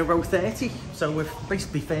 and we're row 30, so we're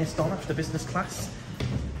basically first on after business class.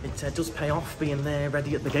 It does pay off being there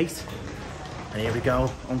ready at the gate. And here we go,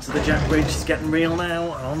 onto the jet bridge. It's getting real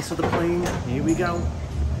now, and onto the plane. Here we go.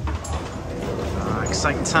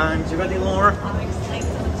 Exciting times. You ready, Laura? I'm excited.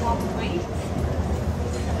 I can't wait.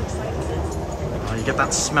 I'm excited. Oh, you get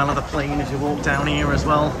that smell of the plane as you walk down here as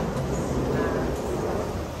well.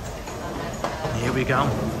 Here we go.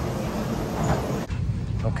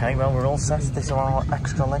 Okay, well, we're all set. These are our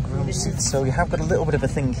extra legroom seats. So you have got a little bit of a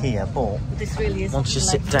thing here, but this really is once you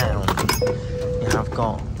sit down, you have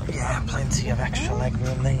got plenty of extra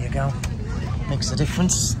legroom. There you go. Makes a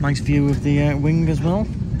difference. Nice view of the wing as well.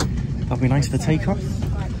 That'll be nice for takeoff.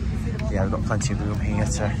 Yeah, we've got plenty of room here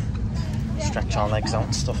to stretch our legs out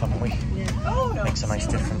and stuff, haven't we? Makes a nice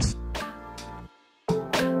difference.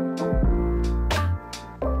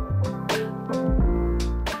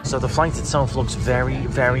 So the flight itself looks very,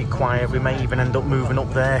 very quiet. We may even end up moving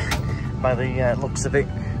up there by the looks of it.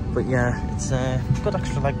 But yeah, it's good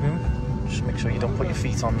extra legroom. Just make sure you don't put your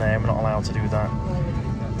feet on there. We're not allowed to do that.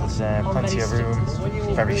 But there's plenty of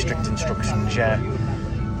room. Very strict instructions, yeah.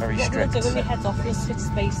 Very strict. What we'll do when we head off, we'll switch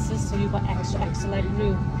spaces so you've got extra leg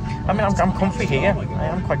room. I mean, I'm comfy here. I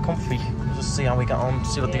am quite comfy. We'll just see how we get on.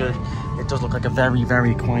 See what it does look like a very,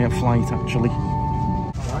 very quiet flight, actually.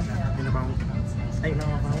 Alright, in about 8.5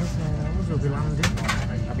 hours, we'll be landing.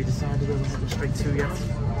 Have you decided whether to go straight to yet?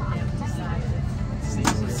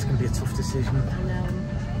 It's going to be a tough decision. I know.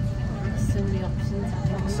 So many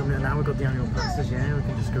options. So now we've got the annual passes, yeah. We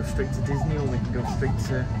can just go straight to Disney, or we can go straight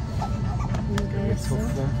to... a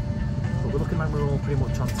tough one. But we're looking like we're all pretty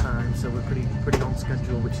much on time, so we're pretty on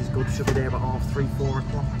schedule, which is good. Should be there about 3:30, 4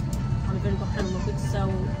 o'clock. And we've only got hand luggage,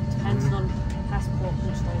 so depending on passport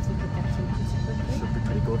controls, we could get through pretty quickly. Should be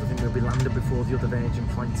pretty good. I think we'll be landed before the other Virgin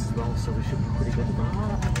flights as well, so we should be pretty good about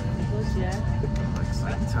that. Yeah.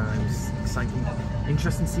 Exciting times, exciting.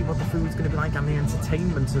 Interesting to see what the food's going to be like, and the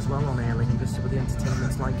entertainment as well on Aer Lingus. See what the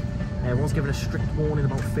entertainment's like. I was given a strict warning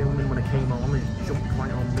about filming when I came on. It jumped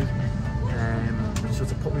right on me. It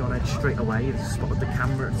sort of put me on edge straight away. It spotted the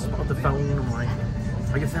camera, it spotted the phone. I'm like,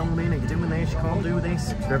 are you filming? Are you doing this? You can't do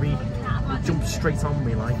this. It jumped straight on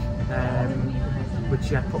me, like, which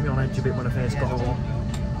yeah, put me on edge a bit when I first got home.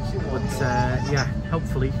 But yeah,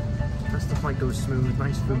 hopefully the rest of the flight goes smooth.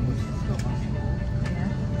 Nice food.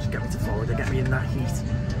 Just get me to Florida, get me in that heat,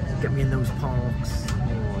 get me in those parks.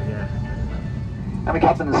 Oh yeah. I'm a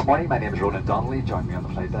captain this morning. My name is Ronan Donnelly. Joined me on the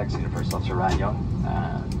flight deck, Senior First Officer Ryan Young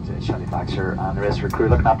and Shelley Baxter, and the rest of our crew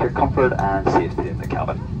looking after comfort and safety in the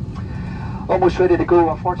cabin. Almost ready to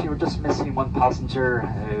go. Unfortunately, we're just missing one passenger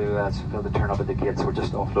who has failed to turn up at the gates. We're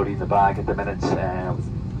just offloading the bag at the minute.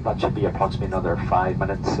 That should be approximately another 5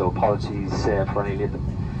 minutes, so apologies for any late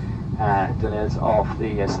delays off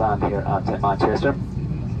the stand here at Manchester.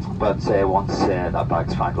 But once that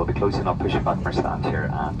bag's found, we'll be closing up, pushing back from our stand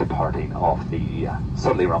here and departing off the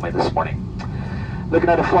Sudley runway this morning. Looking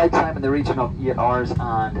at a flight time in the region of 8 hours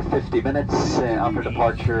and 50 minutes after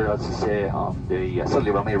departure, as I say, on the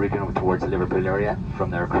Sudley runway, region towards the Liverpool area. From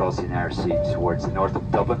there, crossing Air towards the north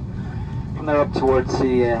of Dublin. From there up towards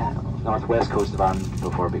the northwest coast of Ireland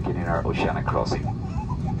before beginning our oceanic crossing.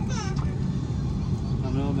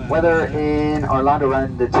 Weather in Orlando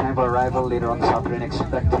around the time of arrival later on this afternoon,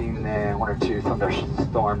 expecting 1 or 2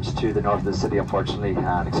 thunderstorms to the north of the city, unfortunately,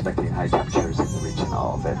 and expecting high temperatures in the region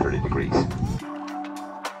of 30 degrees.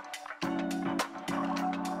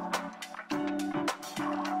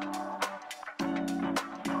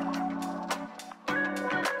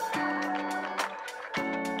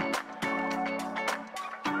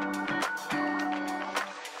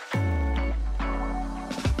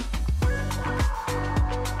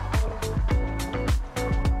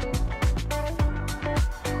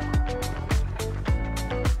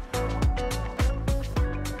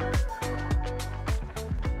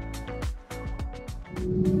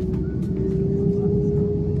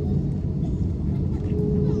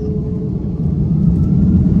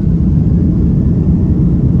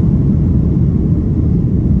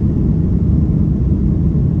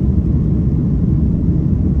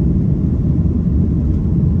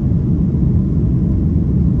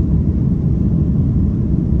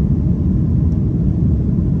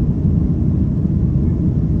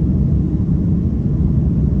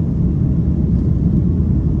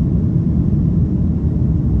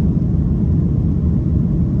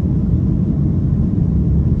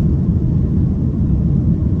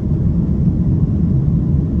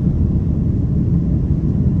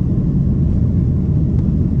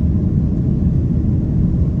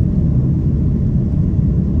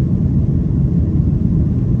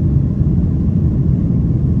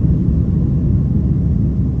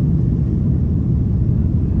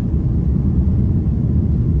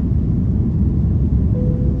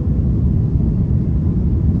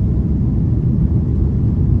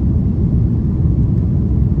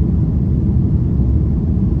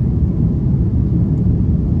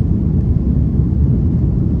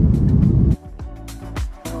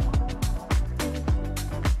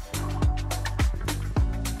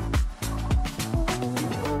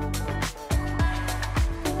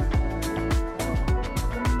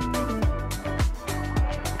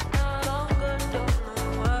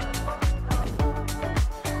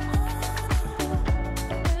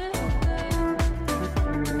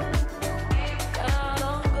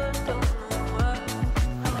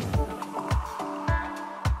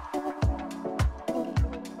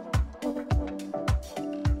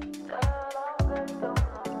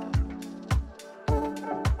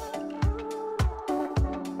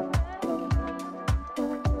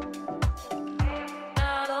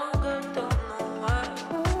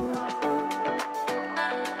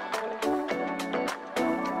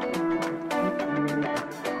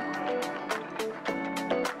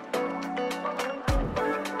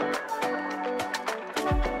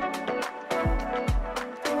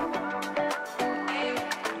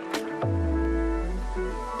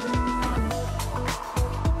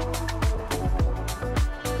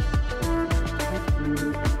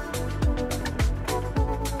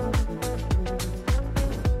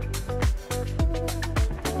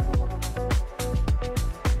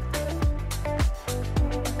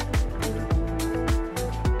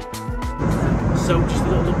 So just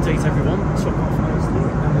a little update everyone, took off nicely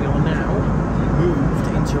and we are now moved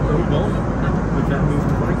into row 1. We've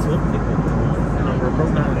moved right up and now we're in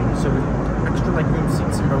row 9, so extra legroom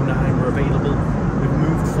seats in row 9 were available. We've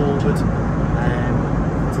moved forward, it's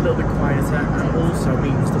a little bit quieter and also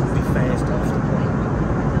means that we'll be first off the plane,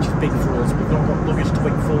 which is big for us. We've not got luggage to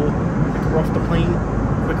wait for, quicker off the plane,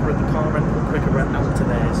 quicker at the car rental, quicker out to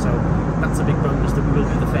there, so that's a big bonus that we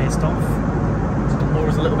will be the first off.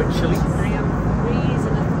 Laura's a little bit chilly. I am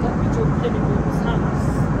freezing. I forgot to jump in Mum's house.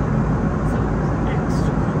 So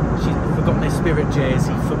extra cold. She's forgotten her Spirit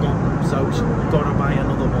jersey, so she's got to buy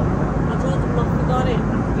another one. I'd rather not forgot it.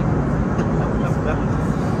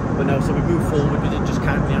 But no, so we moved forward. We did just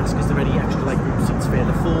kindly ask, is there any extra legroom seats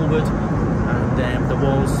further forward? And there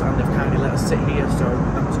was, and they've kindly let us sit here, so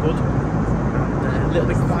that was good. And a little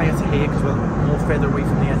bit quieter here because we're more further away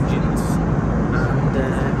from the engines. And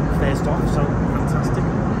first off, so fantastic.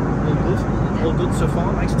 All good so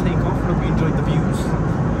far. Nice takeoff. Hope you enjoyed the views.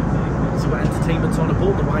 So what entertainment's on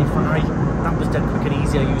aboard, the Wi-Fi. That was dead quick and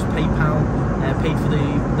easy. I used PayPal. Paid for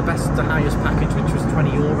the best to highest package, which was €20,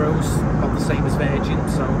 about the same as Virgin.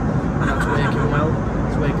 So that's working well.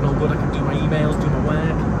 It's working all good. I can do my emails, do my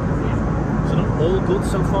work. So all good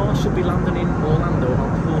so far. Should be landing in Orlando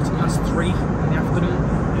about 3:15 in the afternoon.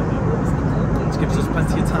 This gives us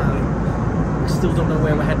plenty of time. We still don't know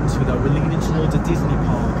where we're heading to though. We're leaning towards a Disney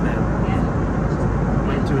park now. Yeah.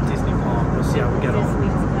 Went to a Disney park. We'll see how we get on.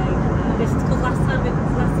 Because last time we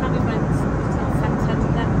went to September,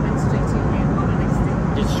 we went straight to Horror Nights.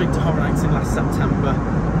 Did straight to Horror Nights in last September.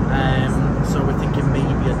 So we're thinking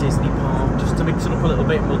maybe a Disney park just to mix it up a little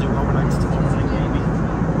bit. We'll do Horror Nights tomorrow night maybe.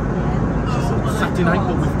 Saturday night,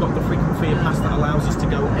 but we've got the frequent flyer pass that allows us to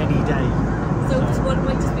go any day. So just one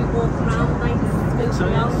way to be walking around nights, go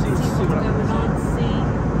around, see what's going on, see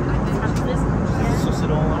campers. Suss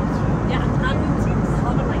it all out. Yeah, and we do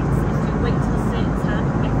Horror Nights. If you wait till a certain time,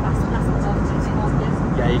 you get fast passes on to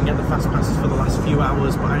yeah, you can get the fast passes for the last few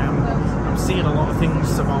hours, but I'm seeing a lot of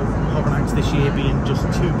things about Horror Nights this year being just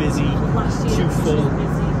too busy, too full.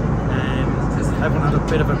 Everyone had a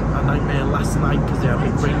bit of a nightmare last night because they had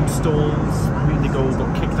big rainstorms. We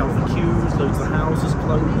got kicked out of the queues, loads of the houses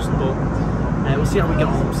closed, but we'll see how we get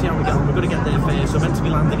on. We're going to get there first. We're meant to be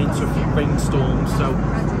landing into a few rainstorms, so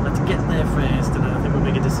let's get there first, and I think we'll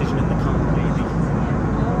make a decision in the car maybe.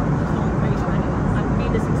 I've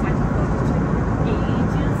been as excited for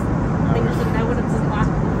ages. I think I should know when I come back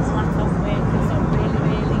flat out working, so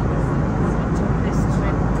really enjoyed this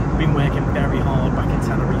trip. Been working very hard back in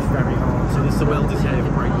Tenerife, very hard, so this is a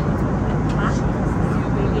well-deserved break. You're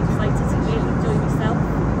really excited to really enjoy yourself.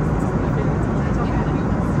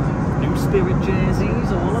 New Spirit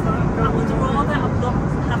jerseys, all of that. I would rather have not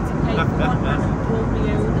had to pay for one and brought my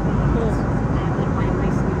own than buy a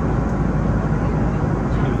nice new one.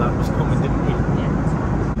 Knew that was coming, didn't you?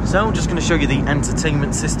 Yeah. So I'm just going to show you the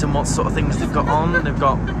entertainment system, what sort of things they've got on. They've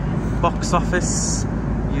got box office,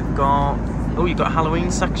 you've got a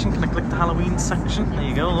Halloween section. Can I click the Halloween section? There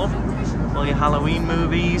you go, look. All your Halloween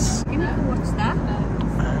movies. You never watched that?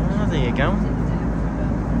 There you go.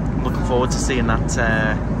 I'm looking forward to seeing that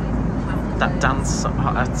that dance at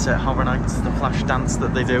Horror Nights, the flash dance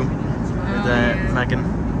that they do with Megan.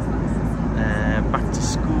 Back to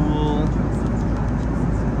school.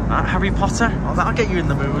 Harry Potter. Oh, that'll get you in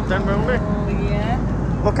the mood then, won't it? Oh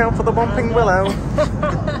yeah. Look out for the Whomping Willow.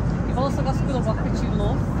 You've also got School of Rock, which you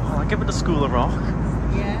love. Oh, I'll give it a School of Rock.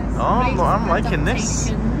 Yeah. Oh, I'm liking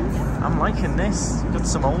this. I'm liking this. Got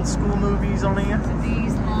some old school movies on here. So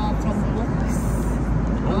these are from books.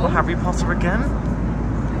 Oh, Harry Potter again.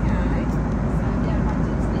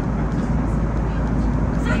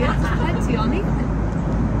 So yeah, there's plenty on it.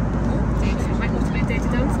 Might want to be a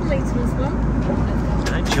Dated Downton later as well.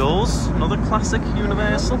 Okay, Jaws, another classic,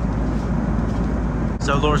 Universal.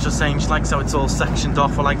 So Laura's just saying she likes how it's all sectioned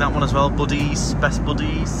off. I like that one as well. Buddies, best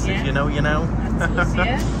buddies. Yeah. If you know, you know. That's us,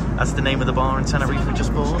 yeah. That's the name of the bar in Tenerife we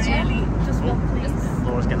just bought. Really? Just one, please.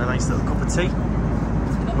 Laura's getting a nice little cup of tea.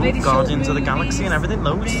 Guardians of the Galaxy and everything.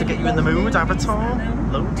 Loads to get you in the mood. Avatar.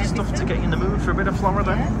 Loads of stuff to get you in the mood for a bit of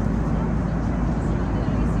Florida.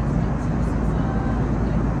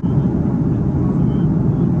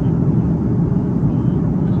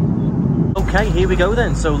 Okay, here we go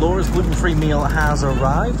then. So Laura's gluten-free meal has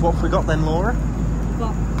arrived. What have we got then, Laura? We've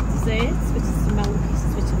got desserts, which is some melon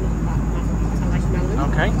pieces, which I like melon.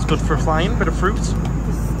 Okay, it's good for flying. Bit of fruit.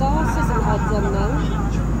 The starters and odds on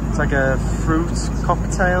though. It's like a fruit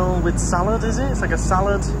cocktail with salad, is it? It's like a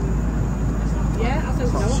salad. Yeah, I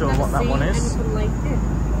don't know. Not sure what that one is. Anything like it.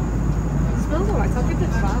 smells alright, I'll give it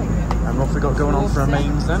a try. And what have we got going on for our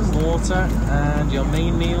mains then? Water, and your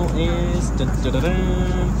main meal is...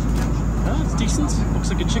 Oh, it's decent.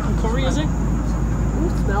 Looks like a chicken curry, is it? Ooh,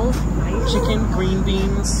 it smells nice. Chicken, green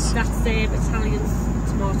beans. That's Italian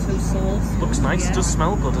tomato sauce. Looks nice, it does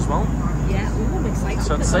smell good as well. Yeah, ooh, I'm excited.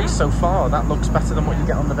 So I'd say so far that looks better than what you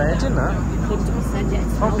get on the Virgin, that. 100%, yeah.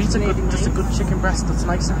 Oh, beats really just a good chicken breast that's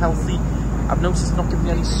nice and healthy. I've noticed it's not giving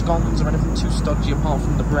you any scones or anything too stodgy apart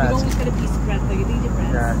from the bread. You always get a piece of bread though, you need your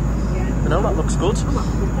bread. Yeah. But no, that looks good. I'm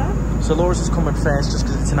happy with that. So Laura's is coming first just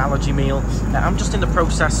because it's an allergy meal. I'm just in the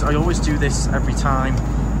process, I always do this every time,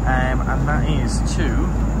 and that is to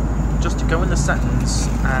go in the settings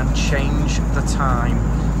and change the time.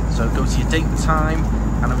 So go to your date and time,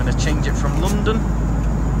 and I'm going to change it from London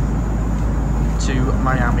to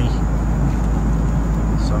Miami.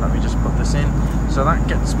 So let me just put this in. So that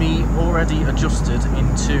gets me already adjusted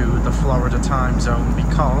into the Florida time zone,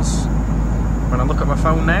 because when I look at my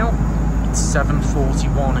phone now, it's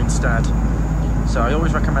 7:41 instead. So I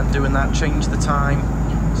always recommend doing that, change the time.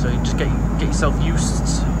 So you just get yourself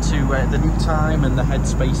used to the new time and the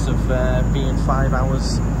headspace of being 5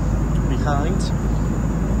 hours behind.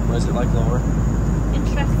 What is it like, Laura?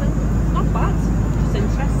 Interesting. Not bad. Just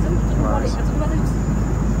interesting. Right.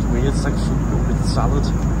 It's weird, it's like fruit with salad.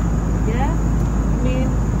 Yeah. I mean,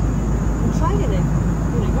 I'm trying it. You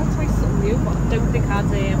know, I've got to try something new, but I don't think I'd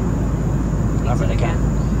Have it again.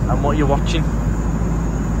 And what are you watching? A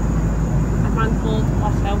man called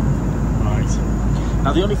Otto. Right.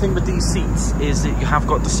 Now the only thing with these seats is that you have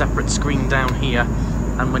got the separate screen down here,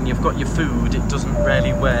 and when you've got your food it doesn't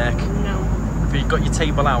really work. No. If you've got your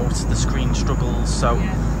table out, the screen struggles, so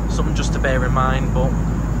something just to bear in mind. But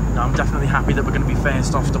no, I'm definitely happy that we're going to be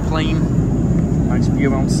first off the plane. Nice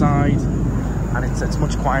view outside, and it's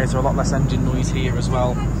much quieter, a lot less engine noise here as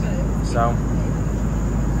well. So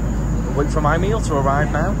we'll wait for my meal to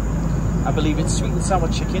arrive now. I believe it's sweet and sour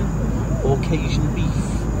chicken or Cajun beef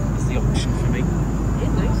is the option for me. Yeah,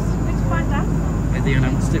 nice. Where'd you find that? They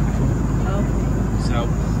announced it before. Oh. So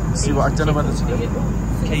see what I don't know whether it's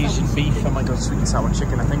Cajun beef. I might go sweet and sour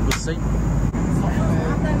chicken. I think we'll see.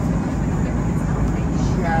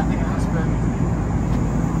 Yeah, I think it has been.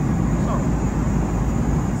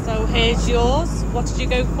 So here's yours. What did you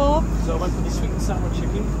go for? So I went for the sweet and sour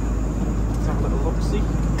chicken. Let's have a little look-see.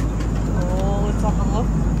 Oh, let's have a look.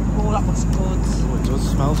 Oh, that looks good. Oh, it does.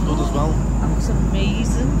 Smells good as well. That looks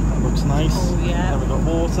amazing. That looks nice. Oh, yeah. Then we've got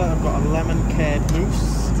water. I've got a lemon curd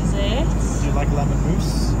mousse. Dessert. Do you like lemon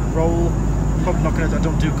mousse? Roll. Probably not gonna. I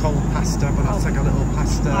don't do cold pasta, but that's like a little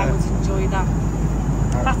pasta. I would enjoy that.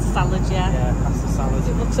 Pasta salad, yeah. Yeah, pasta salad.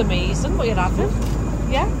 It looks amazing. What you're having?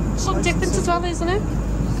 Yeah. Something different as well, isn't it?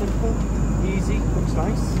 Simple, easy. Looks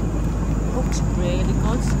nice. Looks really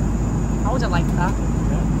good. I would have liked that.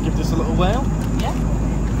 Yeah. Give this a little whirl. Yeah.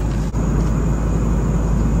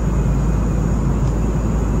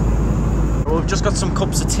 Well, we've just got some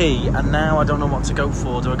cups of tea, and now I don't know what to go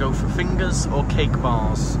for. Do I go for fingers or cake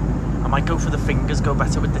bars? I might go for the fingers, go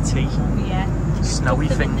better with the tea. Yeah. Snowy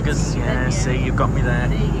fingers. Yeah, see, you've got me there.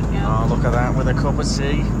 There you go. Oh, look at that with a cup of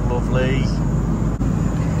tea. Lovely.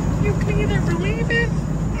 You can either believe it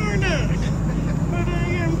or not, but I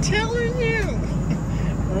am telling you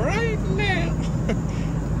right now,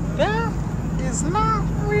 that is not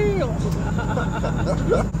real.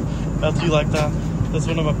 How do you like that? That's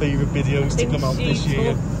one of my favourite videos to come out this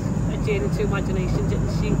year. A journey to imagination,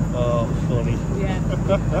 didn't she? Oh, funny. Yeah.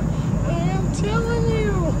 I am telling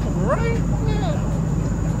you right now.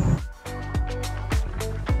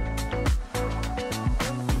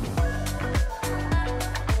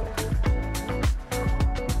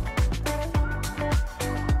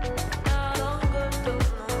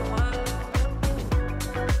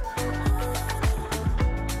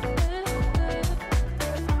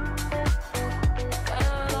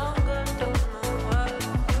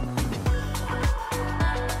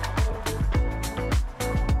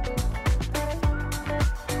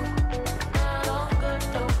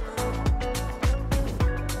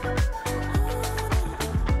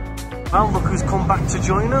 Well, look who's come back to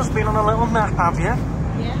join us. Been on a little nap, have you?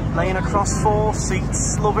 Yeah. Laying across 4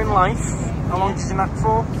 seats, loving life. How long did you nap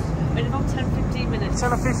for? In about 10-15 minutes.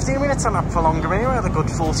 10 or 15 minutes. I nap for longer here. I had a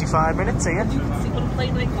good 45 minutes here. You can see what a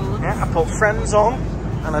plane like on. Yeah, I put Friends on,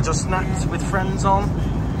 and I just napped with Friends on.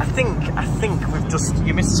 I think we've just,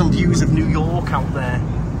 you missed some views of New York out there.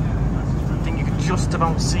 I think you could just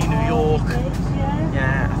about see New York.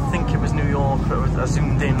 Yeah, I think it was New York, but I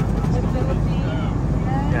zoomed in.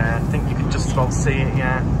 Yeah, I think you could just about see it,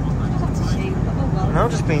 yeah. That's a shame, but oh well. No,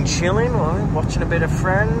 just been chilling, watching a bit of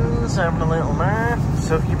Friends, having a little nap.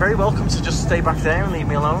 So you're very welcome to just stay back there and leave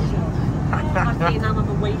me alone. Happy now I'm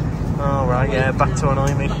awake. All right, yeah, back to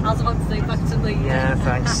annoy me. I was about to say back to me. Yeah,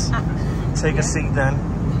 thanks. Take a seat then.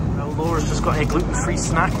 Well, Laura's just got a gluten-free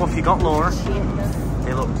snack. What have you got, Laura?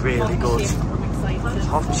 They look really good. I'm excited.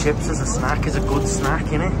 Hot chips as a snack is a good snack,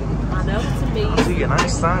 innit? I know, it's amazing. Oh, you're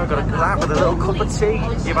nice there. I've got a that with a little cup of tea.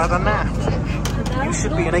 You've had a nap. You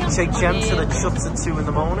should be an HHM till it shuts at 2 in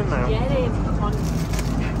the morning now. Yeah,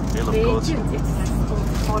 they look good. It's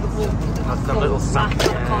horrible. I've got a little sack.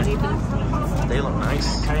 They look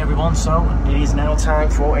nice. Okay everyone, so it is now time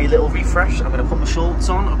for a little refresh. I'm going to put my shorts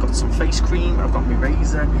on. I've got some face cream. I've got my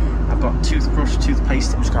razor. I've got toothbrush,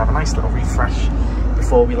 toothpaste. I'm just going to have a nice little refresh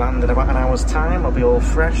before we land in about an hour's time. I'll be all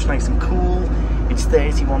fresh, nice and cool. It's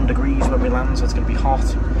 31 degrees when we land, so it's going to be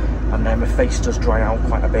hot. And then my face does dry out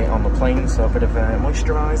quite a bit on the plane, so a bit of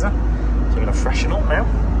moisturiser. So I'm going to freshen up now.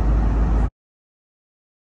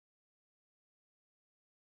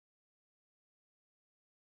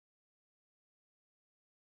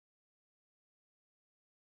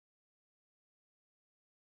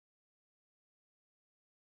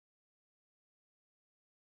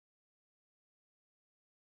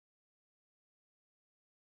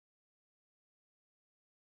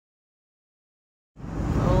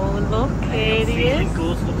 Here he is.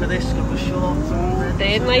 Good. Look at this, look at the shorts.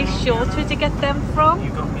 They're nice shorts. Where'd you get them from?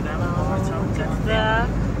 You got me them.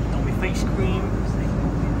 Got my face cream.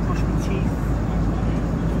 Brush my teeth.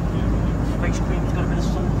 Face cream's got a bit of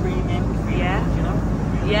sun cream in. Yeah. You know?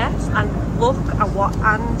 Yes, and look at what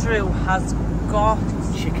Andrew has got.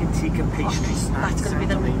 Chicken tikka pastry snacks. That's going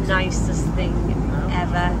to be the nicest thing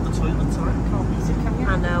ever. The toilet time. Can't beat it, can you? I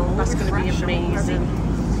know. That's going to be amazing.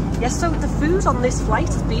 Yes, so the food on this flight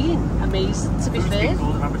has been amazing, to be fair.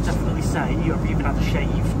 Good, and I would definitely say, if you've even had a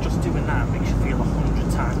shave, just doing that makes you feel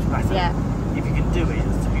 100 times better. Yeah. If you can do it,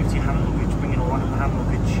 it's the beauty of hand luggage, bringing all that hand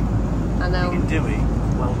luggage. I know. If you can do it,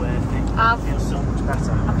 it's well worth it. It feels so much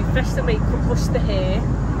better. I've refreshed the makeup, brushed the hair,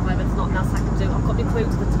 however there's nothing else I can do. I've got my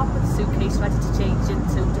clothes at the top of the suitcase ready to change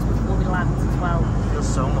into just before we land as well. It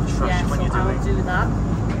feels so much fresher when you do it. I'll do that.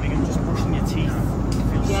 You're just brushing your teeth.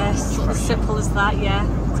 Yes, so as simple as that, yeah.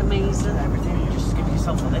 It's amazing. Everything, you just give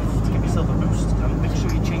yourself a lift, give yourself a boost, and make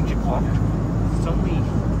sure you change your clock. It's only,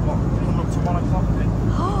 what, coming up to 1 o'clock, I think?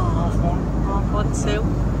 Half 1. 1, 2.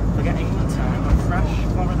 Forget England time, I'm fresh,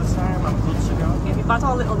 Florida time, I'm good to go. Yeah, we've had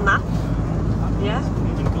our little nap. Yeah.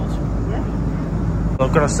 You've been good. Yeah. Well,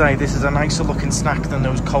 I've got to say, this is a nicer looking snack than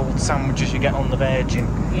those cold sandwiches you get on the Virgin.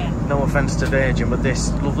 Yeah. No offence to Virgin, but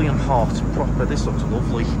this, lovely and hot, proper, this looks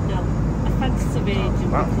lovely. No. Offence to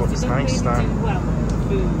Virgin. That looks nice, really that. do well with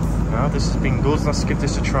food. No, this has been good. Let's give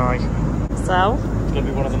this a try. So? It's going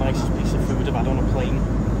to be one of the nicest pieces of food I've had on a plane.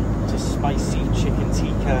 It's a spicy chicken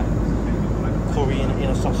tikka curry in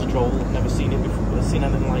a sausage roll. I've never seen it before. I've seen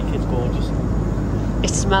anything like it. It's gorgeous.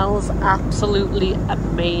 It smells absolutely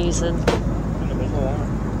amazing. In the middle of that.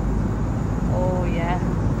 Oh, yeah.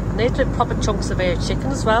 And they're doing proper chunks of air chicken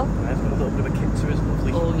as well. Yeah, it's got a little bit of a kick to it. It's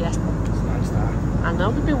lovely. Oh, yes. It's nice, that. I know,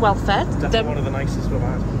 we've been well fed. Definitely one of the nicest we've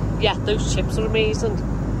had. Yeah, those chips are amazing.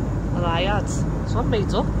 And I had. So I'm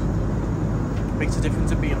made up. Makes a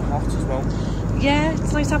difference in being hot as well. Yeah,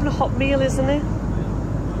 it's nice having a hot meal, isn't it?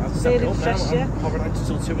 That's Really fresh, yeah. I'm overnight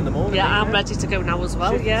until 2 in the morning. Yeah, I'm ready to go now as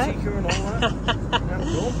well, Chicken yeah. tikka and all that.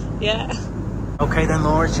 Yeah. Okay then,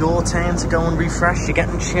 Laura, it's your turn to go and refresh. You're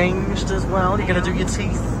getting changed as well. You're going to do your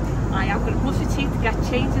teeth. I am going to brush your teeth to get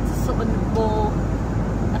changed into something more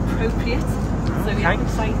appropriate. So Okay. yeah, I'm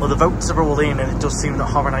excited. Well, the votes are all in, and it does seem that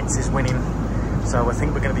Horror Nights is winning. So I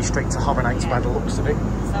think we're going to be straight to Horror Nights by the looks of it. So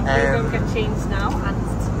I'm going to go and get changed now, and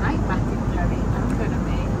tonight back in Perry, I'm going to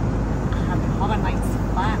be having Horror Nights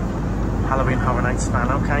fan. Halloween Horror Nights fan,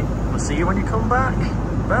 okay. We'll see you when you come back.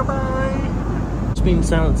 Bye bye. Just been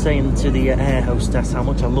saying to the air hostess how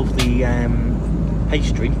much I love the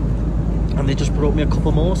pastry, and they just brought me a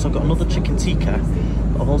couple more. So I've got another chicken tikka.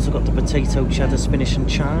 I've also got the potato, cheddar, spinach and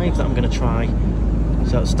chive that I'm going to try.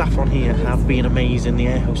 So staff on here have been amazing. The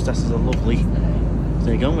air hostesses are lovely.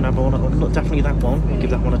 There you go. I'm going to have one, definitely that one. I'll give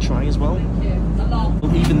that one a try as well.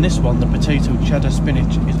 Well, even this one, the potato, cheddar,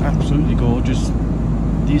 spinach, is absolutely gorgeous.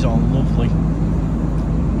 These are lovely.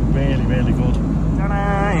 Really, really good.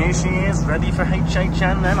 Ta-da! Here she is, ready for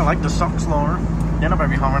HHN then. I like the socks, Laura. They're not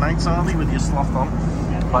very Horror Nights, are they, with your sloth on?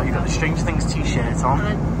 But you've got the Strange Things t-shirt on.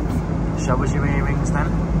 Show us your earrings then.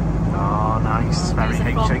 Oh, nice. Very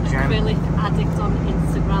HHN. Acrylic Addict on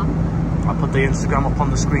Instagram. I'll put the Instagram up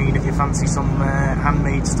on the screen if you fancy some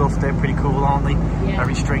handmade stuff. They're pretty cool, aren't they? Yeah.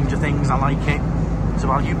 Very Stranger Things, I like it. So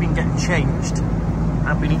while you've been getting changed,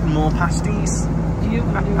 I've been eating more pasties.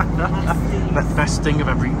 Pasties. Best thing I've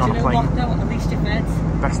ever eaten on a plane. What, though? At least you're fed.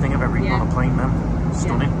 Best thing I've ever eaten on a plane, man.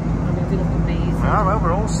 Stunning. Yeah. they look amazing. Yeah, well,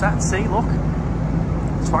 we're all set. See, look.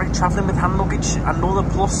 That's why travelling with hand luggage, another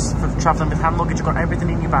plus for travelling with hand luggage, you've got everything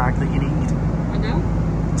in your bag that you need. I know.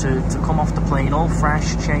 To come off the plane all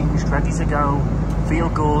fresh, changed, ready to go, feel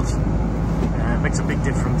good. It makes a big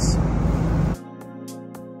difference.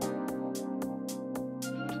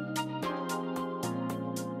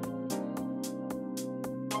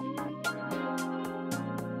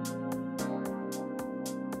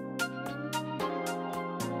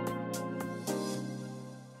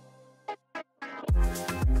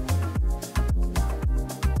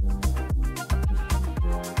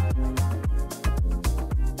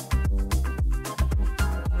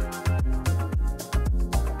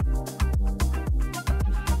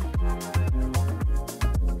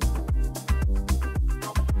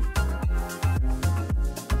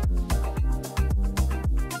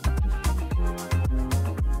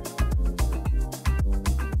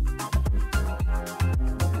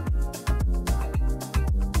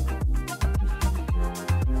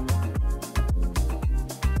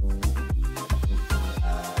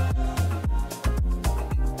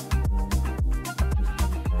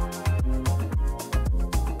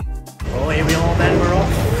 Here we are then, we're off.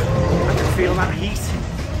 I can feel that heat.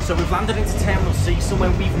 So we've landed into Terminal C, somewhere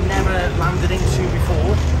we've never landed into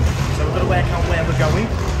before. So we've got to work out where we're going.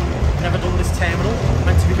 Never done this terminal.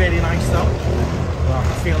 Meant to be really nice though. Well, I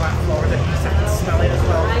can feel that Florida heat, I can smell it as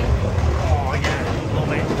well. Oh yeah,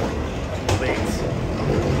 love it. Love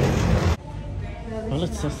it. Well,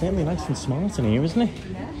 it's certainly nice and smart in here, isn't it?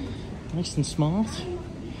 Nice and smart.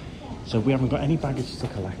 So we haven't got any baggage to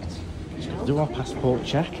collect. Just got to do our passport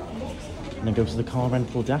check. And then go to the car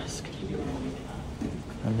rental desk.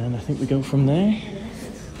 And then I think we go from there.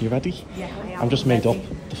 You ready? Yeah, I am. I'm just made up.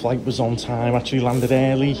 The flight was on time, actually landed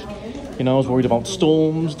early. You know, I was worried about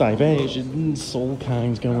storms, diversions, all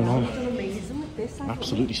kinds going on.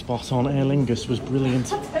 Absolutely spot on. Aer Lingus was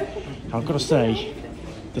brilliant. I've got to say,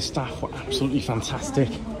 the staff were absolutely fantastic.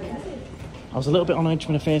 I was a little bit on edge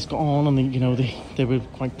when I first got on, and they were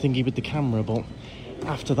quite thingy with the camera, but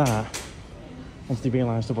after that, once they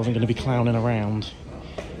realised I wasn't going to be clowning around,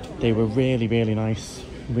 they were really, really nice.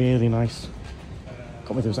 Really nice.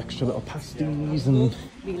 Got me those extra little pasties and...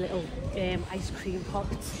 Me little ice cream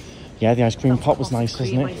pots. Yeah, the ice cream pot was nice,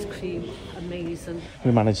 wasn't it? Ice cream, amazing.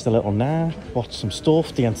 We managed a little nap, watched some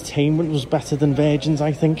stuff. The entertainment was better than Virgin's,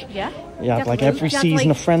 I think. Yeah. You had like every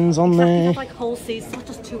season of Friends on there. You had like whole season, not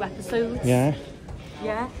just 2 episodes. Yeah.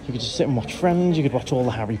 Yeah. You could just sit and watch Friends, you could watch all the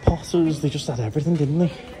Harry Potters. They just had everything, didn't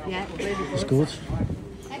they? Yeah, really good. It's good.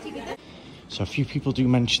 So a few people do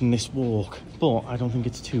mention this walk, but I don't think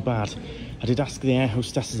it's too bad. I did ask the air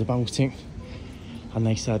hostesses about it, and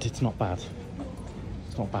they said it's not bad.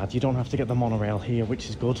 It's not bad. You don't have to get the monorail here, which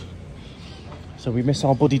is good. So we miss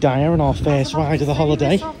our buddy Dyer and our first ride of the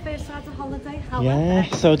holiday. Our first ride of the holiday. However, yeah,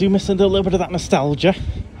 so I do miss a little bit of that nostalgia.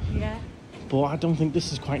 Yeah. But I don't think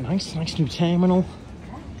this is quite nice. Nice new terminal.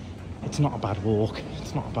 It's not a bad walk.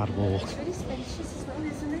 It's not a bad walk. It's really spacious as well,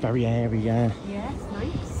 isn't it? Very airy, yeah. Yeah, it's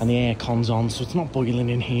nice. And the aircon's on, so it's not boiling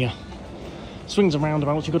in here. Swings and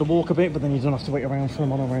roundabouts, you've got to walk a bit, but then you don't have to wait around for a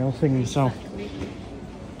monorail thing, so...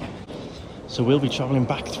 So we'll be travelling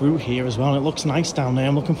back through here as well. It looks nice down there.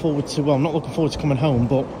 I'm looking forward to... Well, I'm not looking forward to coming home,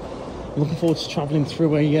 but I'm looking forward to travelling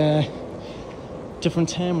through a different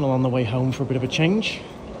terminal on the way home for a bit of a change.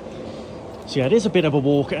 So yeah, it is a bit of a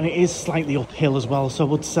walk, and it is slightly uphill as well, so I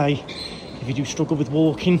would say if you do struggle with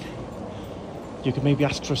walking, you could maybe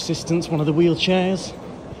ask for assistance, one of the wheelchairs.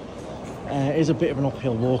 It is a bit of an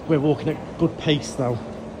uphill walk. We're walking at good pace though,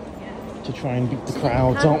 to try and beat the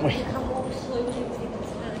crowds, aren't we? You can walk slowly, take your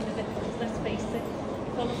time with it, because let's face it,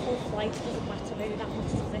 if on a full flight, it doesn't matter really that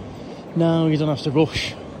much, does it? No, you don't have to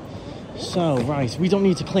rush. So, right, we don't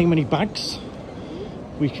need to claim any bags.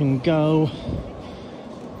 We can go...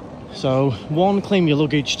 So, 1, claim your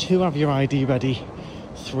luggage, 2, have your ID ready,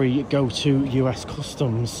 3, go to US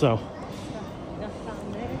Customs, so...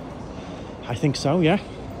 I think so, yeah.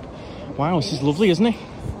 Wow, this is lovely, isn't it?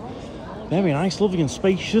 Very nice, lovely and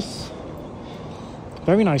spacious.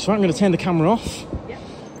 Very nice. Right, I'm going to turn the camera off,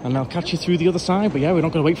 and I'll catch you through the other side, but yeah, we're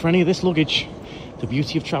not going to wait for any of this luggage. The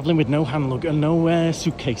beauty of travelling with no hand luggage and no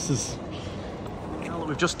suitcases.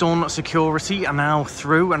 We've just done security and now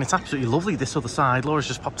through, and it's absolutely lovely this other side. Laura's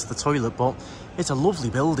just popped to the toilet, but it's a lovely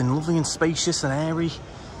building, lovely and spacious and airy.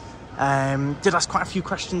 Did ask quite a few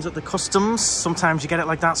questions at the customs. Sometimes you get it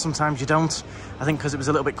like that, sometimes you don't. I think because it was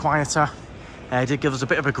a little bit quieter, it did give us a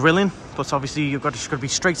bit of a grilling, but obviously you've got to be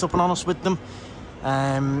straight up and honest with them.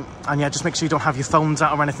 And yeah, just make sure you don't have your phones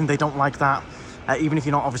out or anything. They don't like that. Even if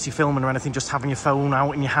you're not obviously filming or anything, just having your phone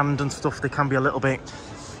out in your hand and stuff, they can be a little bit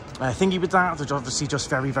thingy with that. They're obviously just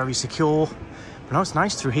very, very secure. But no, it's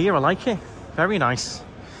nice through here. I like it. Very nice. So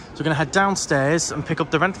we're going to head downstairs and pick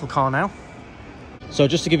up the rental car now. So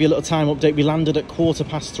just to give you a little time update, we landed at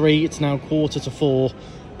 3:15. It's now 3:45.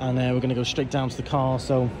 And we're going to go straight down to the car.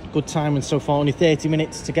 So good timing so far. Only 30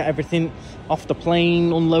 minutes to get everything off the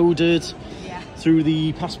plane, unloaded, through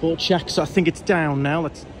the passport check. So I think it's down now.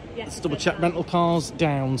 Let's double check. Rental cars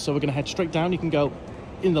down. So we're going to head straight down. You can go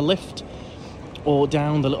in the lift or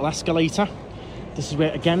down the little escalator. This is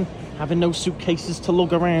where, again, having no suitcases to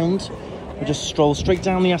lug around, we just stroll straight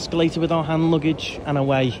down the escalator with our hand luggage and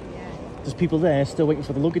away. There's people there still waiting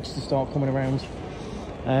for the luggage to start coming around.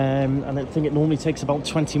 And I think it normally takes about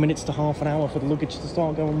 20 minutes to half an hour for the luggage to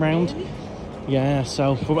start going round. Yeah,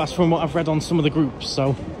 so that's from what I've read on some of the groups.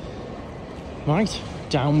 So, right,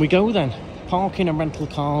 down we go then. Parking and rental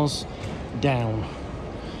cars down.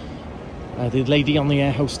 The lady on the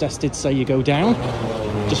air hostess did say you go down.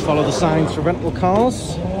 Just follow the signs for rental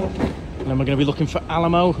cars. And then we're going to be looking for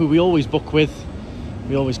Alamo, who we always book with.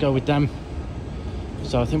 We always go with them.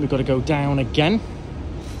 So I think we've got to go down again.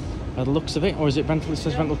 By the looks of it, or is it rental? It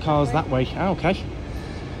says rental cars that way. Oh, okay.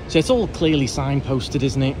 So it's all clearly signposted,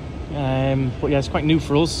 isn't it? But yeah, it's quite new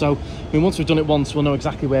for us. So I mean, once we've done it once, we'll know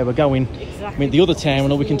exactly where we're going. Exactly. I mean, the other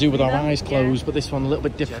terminal we can do with our eyes closed, but this one a little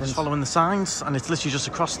bit different. Just following the signs, and it's literally just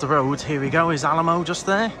across the road. Here we go. Is Alamo just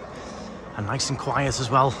there? And nice and quiet as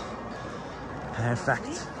well.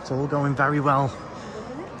 Perfect. It's all going very well.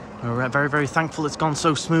 We're very, very thankful it's gone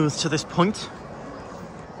so smooth to this point.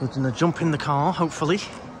 We're going to jump in the car, hopefully.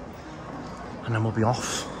 And then we'll be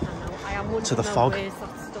off to the fog.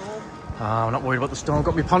 Oh, I'm not worried about the storm.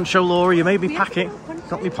 Got my poncho, Laura. You made me pack it.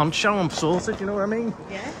 Got my poncho. I'm sorted. You know what I mean?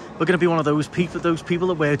 Yeah. We're going to be one of those people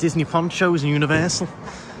that wear Disney ponchos and Universal.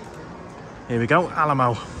 Here we go,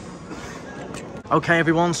 Alamo. Okay,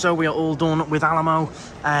 everyone. So we are all done with Alamo.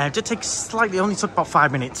 It did take slightly. Only took about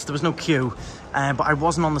 5 minutes. There was no queue, but I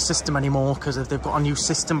wasn't on the system anymore because they've got a new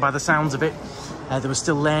system by the sounds of it. They were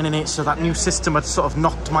still learning it, so that new system had sort of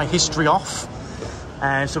knocked my history off.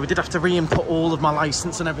 So we did have to re-input all of my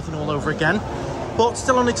license and everything all over again. But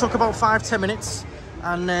still only took about 5-10 minutes.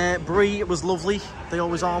 And Brie was lovely. They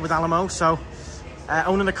always are with Alamo. So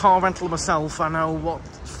owning a car rental myself, I know what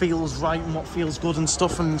feels right and what feels good and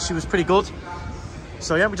stuff. And she was pretty good.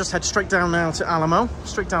 So yeah, we just head straight down now to Alamo.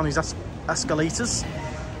 Straight down these escalators.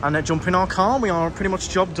 And jump in our car. We are pretty much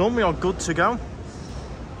job done. We are good to go.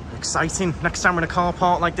 Exciting. Next time we're in a car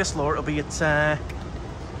park like this, Laura, it'll be at...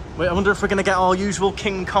 Wait, I wonder if we're going to get our usual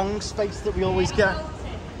King Kong space that we always get.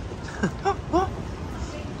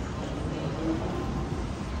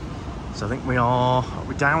 So I think are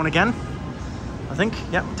we down again? I think,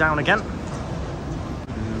 yep, down again.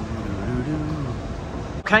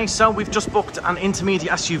 Okay, so we've just booked an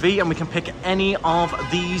intermediate SUV and we can pick any of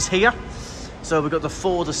these here. So we've got the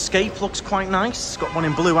Ford Escape, looks quite nice. It's got one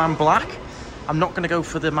in blue and black. I'm not going to go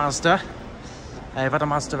for the Mazda. I've had a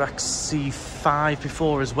Mazda XC5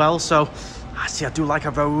 before as well, so I do like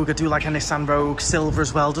a Rogue, I do like a Nissan Rogue. Silver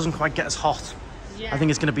as well, doesn't quite get as hot. Yeah. I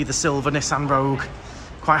think it's going to be the silver Nissan Rogue.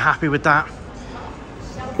 Quite happy with that.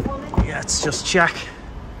 Yeah, let's just check.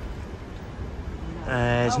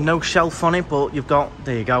 There's no shelf on it, but you've got,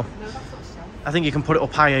 there you go. I think you can put it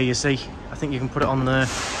up higher, you see. I think you can put it on the,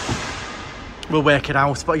 we'll work it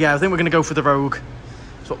out. But yeah, I think we're going to go for the Rogue.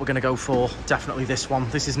 That's what we're going to go for. Definitely this one.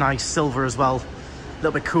 This is nice, silver as well. A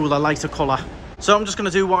little bit cooler, lighter colour. So I'm just going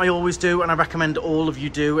to do what I always do, and I recommend all of you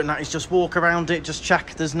do, and that is just walk around it, just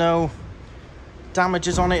check there's no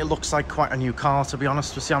damages on it. It looks like quite a new car, to be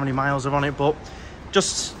honest. We'll see how many miles are on it, but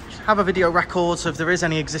just have a video record, so if there is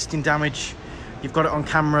any existing damage, you've got it on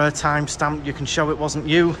camera, time-stamped, you can show it wasn't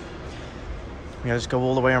you. Yeah, just go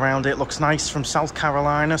all the way around it. Looks nice from South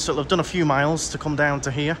Carolina, so it'll have done a few miles to come down to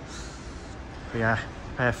here. But yeah,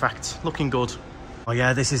 perfect. Looking good. Oh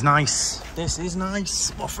yeah, this is nice. This is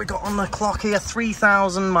nice. What have we got on the clock here?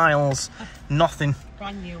 3,000 miles. Nothing.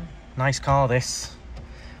 Brand new. Nice car, this.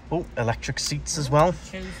 Oh, electric seats as well.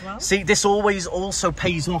 See, this always also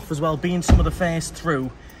pays off as well. Being some of the fares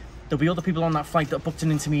through, there'll be other people on that flight that booked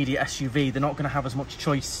an intermediate SUV. They're not going to have as much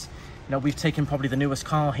choice. You know, we've taken probably the newest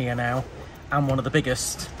car here now and one of the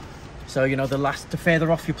biggest. So, you know, the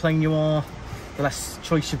further off your plane you are, the less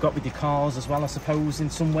choice you've got with your cars as well, I suppose,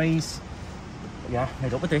 in some ways. But yeah,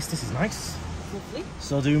 made up with this. This is nice. Lovely.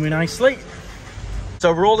 So do me nicely.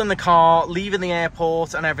 So we're all in the car, leaving the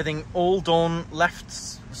airport and everything, all done, left,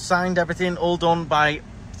 signed everything, all done by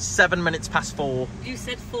 7 minutes past 4. You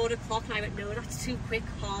said 4 o'clock and I went, no, that's too quick,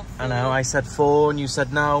 half 4. I know, I said 4 and you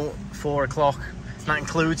said no, 4 o'clock. And that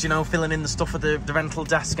includes, you know, filling in the stuff at the rental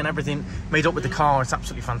desk and everything made up with the car. It's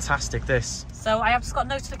absolutely fantastic, this. So I have just got a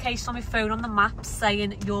notification on my phone on the map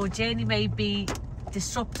saying your journey may be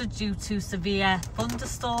disrupted due to severe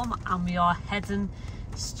thunderstorm, and we are heading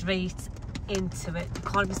straight into it. You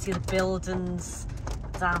can't even see the buildings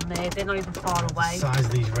down there, they're not even far away. The size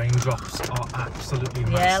of these raindrops are absolutely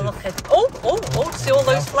massive. Yeah, look at, see all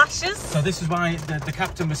those flashes? So this is why the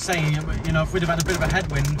captain was saying, you know, if we'd have had a bit of a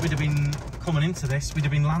headwind, we'd have been coming into this, we'd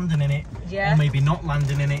have been landing in it, or maybe not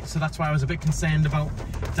landing in it. So that's why I was a bit concerned about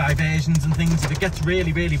diversions and things. If it gets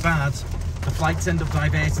really, really bad, the flights end up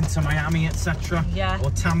diverting to Miami, etc.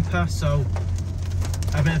 Or Tampa. So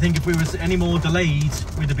I think if we was any more delayed,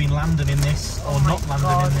 we'd have been landing in this, or not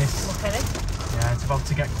landing in this. Look at it. Yeah, it's about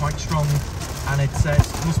to get quite strong, and it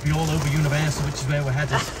must be all over Universal, which is where we're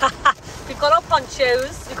headed. We've got our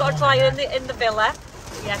ponchos, we've got to try in the villa.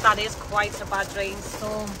 Yeah, that is quite a bad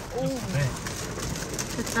rainstorm. Ooh.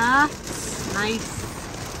 Look at that. Nice.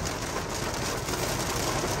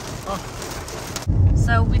 Oh.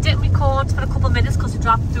 So we didn't record for a couple of minutes because we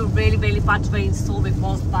dropped through a really, really bad rainstorm. It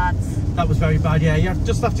was bad. That was very bad, yeah. You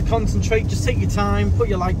just have to concentrate, just take your time, put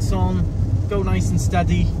your lights on, go nice and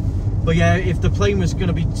steady. But yeah, if the plane was going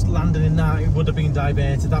to be landing in that, it would have been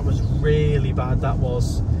diverted. That was really bad, that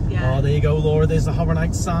was. Yeah. Oh, there you go, Laura. There's the Horror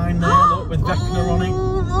Night sign there, look, with Vecna on it.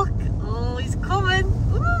 Oh, look. Oh, he's coming.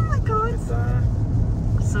 Oh, my God.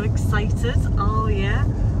 I'm so excited. Oh, yeah.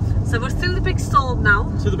 So we're through the big storm now.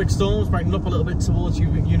 Through the big storm, brightening up a little bit towards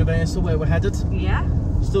Universal, where we're headed. Yeah.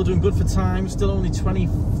 Still doing good for time. Still only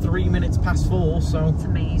 23 minutes past 4, so... It's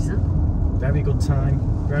amazing. Very good time.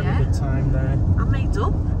 Very good time there. I'm made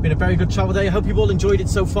up. Been a very good travel day. I hope you've all enjoyed it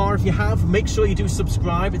so far. If you have, make sure you do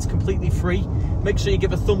subscribe. It's completely free. Make sure you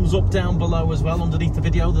give a thumbs up down below as well, underneath the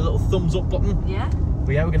video, the little thumbs up button. Yeah.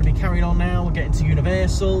 But yeah, we're going to be carrying on now. We're getting to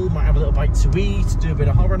Universal. Might have a little bite to eat, do a bit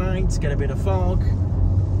of Horror Nights, get a bit of fog,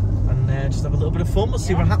 and just have a little bit of fun. We'll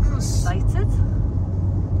see what happens. Excited.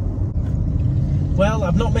 Well,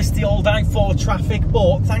 I've not missed the old I-4 traffic,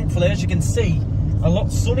 but thankfully, as you can see, a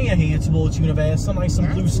lot sunnier here towards Universal, nice and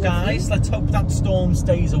blue skies. Let's hope that storm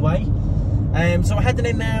stays away. So we're heading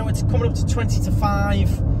in now. It's coming up to 20 to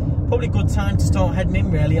 5. Probably a good time to start heading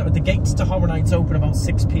in, really. The gates to Horror Nights open about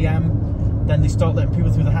 6 PM. Then they start letting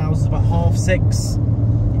people through the houses about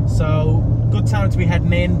 5:30. So good time to be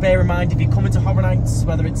heading in. Bear in mind, if you're coming to Horror Nights,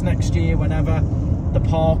 whether it's next year, whenever, the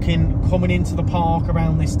parking, coming into the park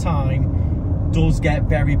around this time does get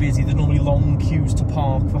very busy. There's normally long queues to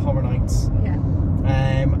park for Horror Nights. Yeah.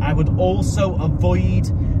 I would also avoid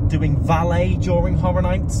doing valet during Horror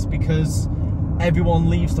Nights, because everyone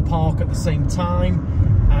leaves the park at the same time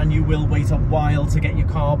and you will wait a while to get your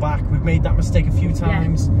car back. We've made that mistake a few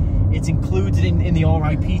times. It's included in the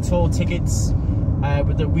RIP tour tickets,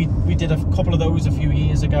 but we did a couple of those a few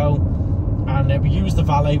years ago, and we used the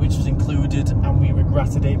valet, which was included, and we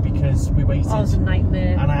regretted it because we waited it was a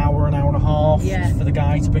nightmare. an hour and a half for the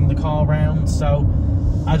guy to bring the car round. So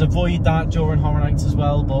I'd avoid that during Horror Nights as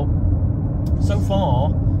well. But so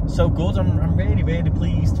far, so good. I'm really, really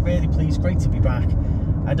pleased. Really pleased. Great to be back.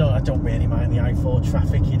 I don't really mind the I-4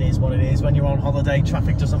 traffic. It is what it is. When you're on holiday,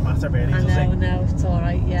 traffic doesn't matter really, does it? No, it's all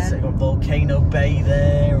right. Yeah. So you've got Volcano Bay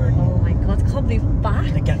there, and oh my God, I can't believe we're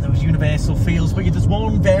back. To get those Universal feels. But there's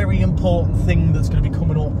one very important thing that's going to be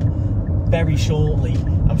coming up very shortly.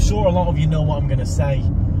 I'm sure a lot of you know what I'm going to say,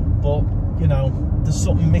 but you know, there's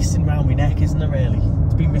something missing around my neck, isn't there? Really,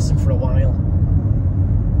 it's been missing for a while.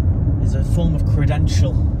 It's a form of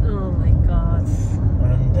credential. Oh my God.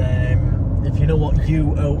 And if you know what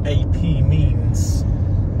UOAP means,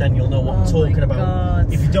 then you'll know what I'm talking about.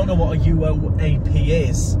 God. If you don't know what a UOAP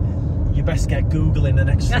is, you best get Google in the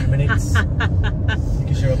next few minutes,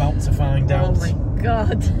 because you're about to find out. Oh my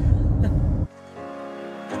God.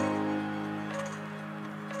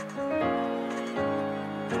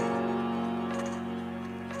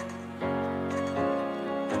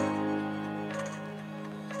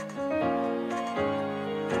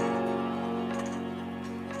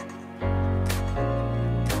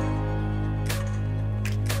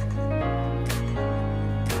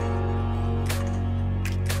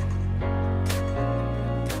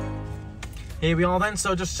 Here we are then,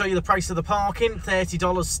 so just show you the price of the parking,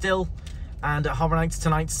 $30 still, and at Horror Nights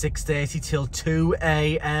tonight, 6:30 till 2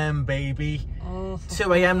 AM, baby.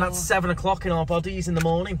 2 AM, that's 7 o'clock in our bodies in the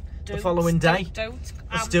morning, the following day.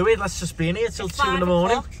 Let's do it, let's just be in here till 2 in the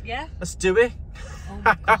morning. Yeah. Let's do it. Oh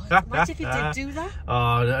my God, imagine if you did do that.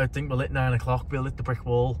 Oh, I think we'll hit 9 o'clock, we'll hit the brick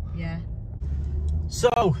wall. Yeah.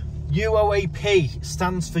 So, UOAP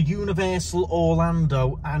stands for Universal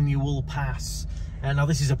Orlando Annual Pass. Now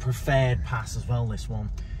this is a preferred pass as well, this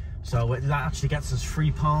one. So that actually gets us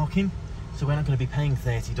free parking. So we're not going to be paying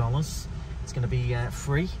 $30. It's going to be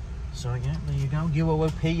free. So yeah, there you go.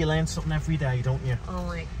 UOOP, you learn something every day, don't you? Oh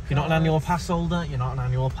my God. If you're not an annual pass holder, you're not an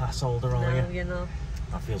annual pass holder, are you? No, you're not.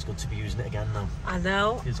 That feels good to be using it again though. I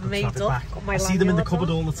know. Feels good to have it back. I see them in the cupboard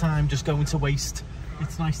all the time, just going to waste.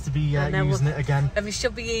 It's nice to be using it again. And we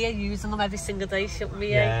should be here using them every single day, shouldn't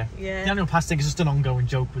we? Yeah. Yeah. The annual pass thing is just an ongoing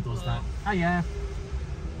joke with us, that. Oh yeah.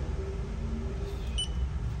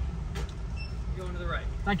 Going to the right.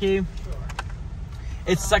 Thank you. Sure.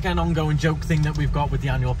 It's like an ongoing joke thing that we've got with the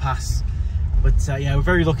annual pass. But yeah, we're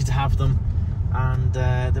very lucky to have them.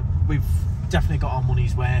 And we've definitely got our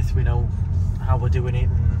money's worth. We know how we're doing it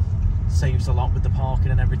and saves a lot with the parking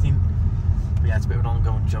and everything. But yeah, it's a bit of an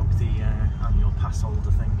ongoing joke, the annual pass holder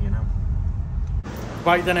thing, you know.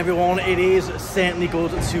 Right then everyone, it is certainly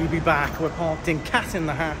good to be back. We're parked in Cat in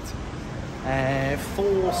the Hat,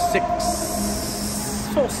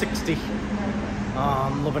 460. Oh,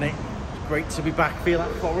 I'm loving it. Great to be back, feel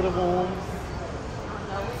that Florida warm.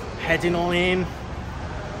 Heading on in.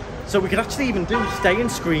 So we could actually even do stay and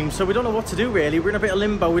scream, so we don't know what to do really. We're in a bit of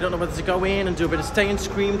limbo. We don't know whether to go in and do a bit of stay and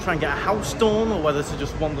scream, try and get a house done, or whether to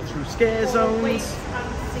just wander through scare zones.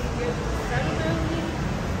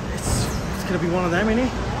 It's going to be one of them, innit?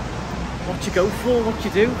 What you go for, what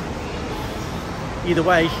you do. Either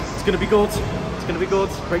way, it's going to be good. It's going to be good.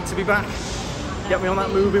 Great to be back. Get me on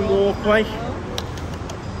that moving walkway.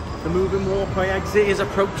 The moving walkway exit is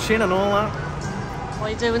approaching and all that. What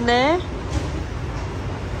are you doing there?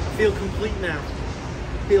 Feel complete now.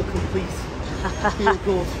 Feel complete. Feel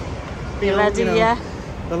good. You ready, you know, yeah?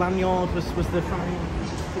 The lanyard was the final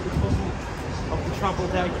puzzle of the travel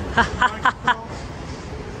day.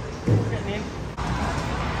 Getting in.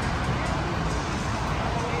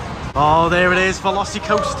 Oh, there it is,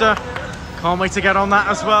 Velocicoaster. Can't wait to get on that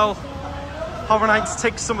as well. Horror Nights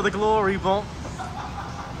takes some of the glory, but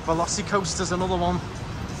Velocicoaster's another one.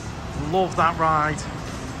 Love that ride.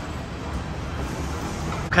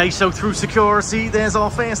 Okay, so through security, there's our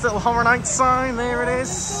first little Horror Nights sign. There it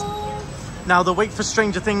is. Now, the wait for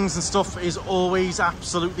Stranger Things and stuff is always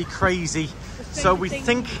absolutely crazy. So we're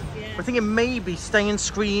thinking maybe stay and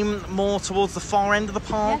scream more towards the far end of the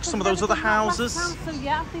park, yeah, some of those other houses. So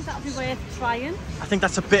yeah, I think that'll be worth trying. I think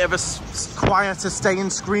that's a bit of a quieter stay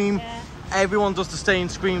and scream. Yeah. Everyone does the stay and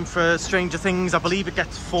scream for Stranger Things. I believe it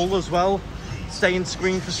gets full as well. Stay and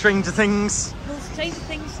scream for Stranger Things. Well, Stranger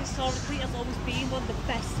Things historically has always been one of the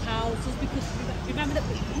best houses, because remember that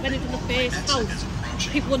when it was the first house,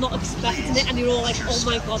 people were not expecting it and you're all like, oh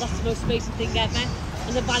my God, that's the most amazing thing ever.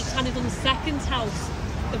 And then by the time they've done the second house,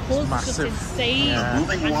 the buzz is just insane. Yeah.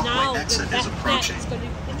 Moving walkway exit is approaching.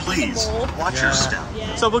 Please watch your step.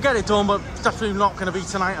 Yeah. So we'll get it done, but definitely not going to be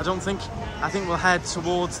tonight, I don't think. I think we'll head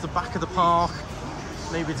towards the back of the park.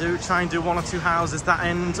 Maybe try and do one or two houses that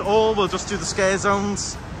end, or we'll just do the scare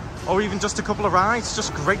zones, or even just a couple of rides.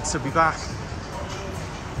 Just great to be back.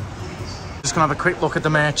 Just gonna have a quick look at the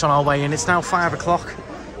merch on our way in. It's now 5 o'clock.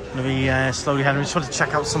 Gonna be slowly heading. We just want to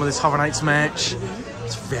check out some of this Horror Nights merch.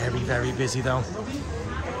 It's very, very busy though.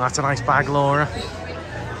 That's a nice bag, Laura.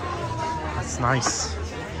 That's nice.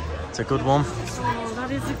 It's a good one. Oh,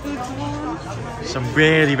 that is a good one. Some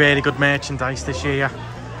really, really good merchandise this year.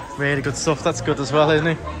 Really good stuff. That's good as well, isn't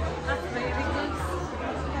it? That's really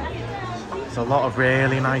good. There's a lot of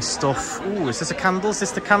really nice stuff. Ooh, is this a candle? Is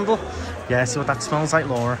this the candle? Yeah, see what that smells like,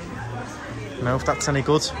 Laura. Know if that's any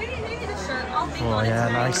good. Oh yeah,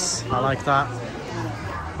 nice. I like that.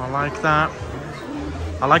 I like that.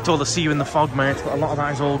 I liked all the See You in the Fog merch, but a lot of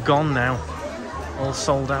that is all gone now. All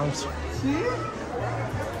sold out.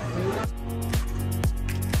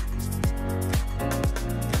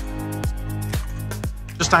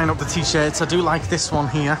 Just eyeing up the t-shirts. I do like this one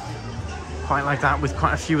here. Quite like that, with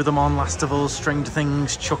quite a few of them on. Last of Us, Stranger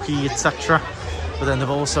Things, Chucky, etc. But then they've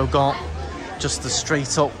also got just the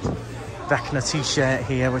straight up Vecna t-shirt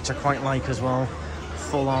here, which I quite like as well.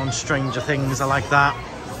 Full on Stranger Things, I like that.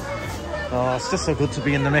 Oh, it's just so good to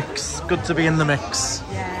be in the mix. Good to be in the mix.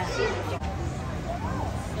 Yeah.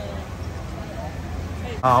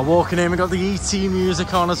 Walking in, we got the E.T.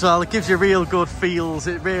 music on as well. It gives you real good feels,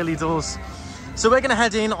 it really does. So we're going to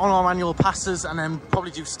head in on our annual passes and then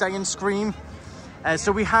probably do Stay and Scream.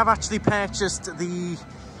 So we have actually purchased the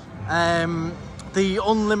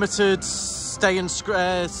unlimited Stay and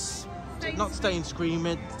Scream, not Stay and Scream,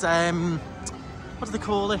 it's, what do they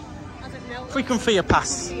call it? Frequent Fear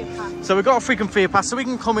Pass. So we've got a Frequent Fear Pass, so we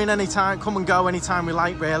can come in anytime, come and go anytime we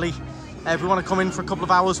like, really. If we want to come in for a couple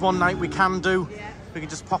of hours one night, we can do. We can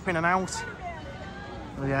just pop in and out.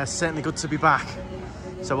 But yeah, it's certainly good to be back.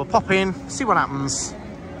 So we'll pop in, see what happens.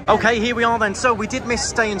 Okay, here we are then. So we did miss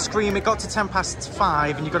Stay and Scream. It got to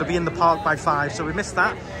 5:10 and you've got to be in the park by 5, so we missed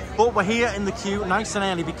that. But we're here in the queue nice and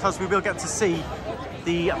early because we will get to see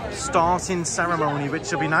the starting ceremony,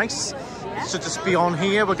 which will be nice. So just be on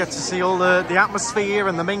here, we'll get to see all the atmosphere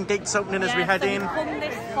and the main gates opening as we head in. From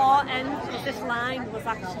this far end, this line was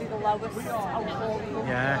actually the lowest.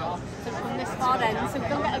 Yeah. So from this far end, so we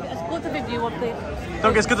don't get as good of a view of the...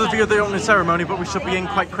 Don't get as good of a view of the opening ceremony, but we should be in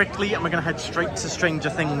quite quickly and we're going to head straight to Stranger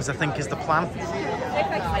Things, I think is the plan.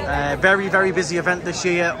 Very, very busy event this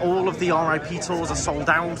year. All of the RIP tours are sold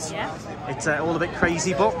out. Yeah. It's all a bit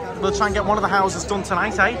crazy, but we'll try and get one of the houses done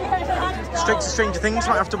tonight, eh? Straight to Stranger Things,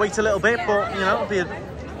 might have to wait a little bit, but, you know, it'll be a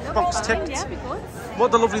box ticked. Yeah, because...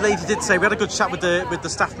 What the lovely lady did say, we had a good chat with the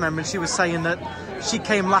staff member, and she was saying that she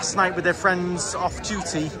came last night with her friends off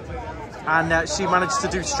duty, and she managed to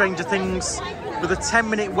do Stranger Things with a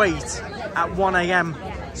 10-minute wait at 1 AM.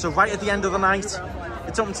 So right at the end of the night.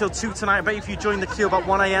 It's up until 2 tonight. I bet if you join the queue about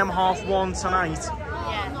 1 AM, 1:30 tonight,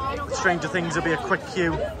 Stranger Things will be a quick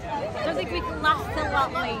queue. I don't think we can last till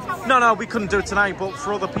that late. No, we couldn't do it tonight, but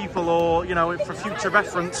for other people or, you know, for future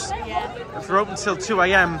reference, if they're open till 2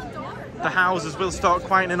 AM, the houses will start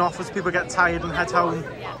quietening off as people get tired and head home.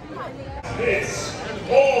 This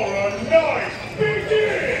horror night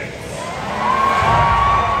begins!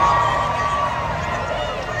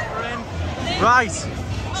 Right,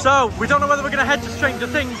 so we don't know whether we're going to head to Stranger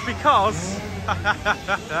Things because...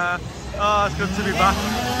 oh, it's good to be back.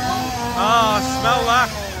 Oh, smell that.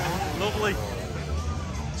 Lovely.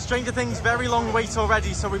 Stranger Things, very long wait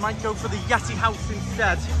already, so we might go for the Yeti house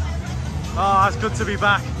instead. Oh, it's good to be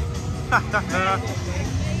back.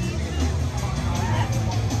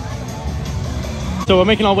 So we're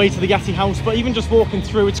making our way to the Yeti house, but even just walking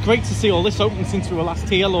through, it's great to see all this open since we were last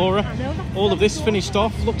here, Laura. All of this finished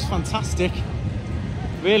off, looks fantastic.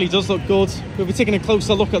 Really does look good. We'll be taking a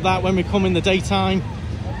closer look at that when we come in the daytime,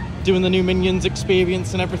 doing the new Minions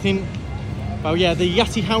experience and everything. Oh yeah, the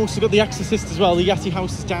Yeti house, we've got the Exorcist as well. The Yeti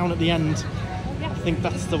house is down at the end. I think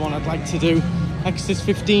that's the one I'd like to do. Exorcist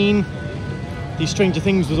 15. The Stranger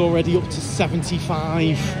Things was already up to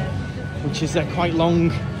 75, which is quite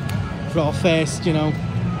long for our first, you know,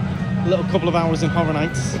 little couple of hours in Horror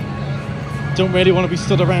Nights. Don't really want to be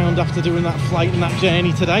stood around after doing that flight and that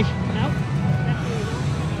journey today.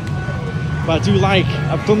 But I do like,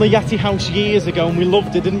 I've done the Yeti house years ago and we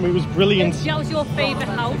loved it, didn't we? It was brilliant. That was your favourite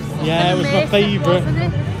house? Yeah, it was my favourite.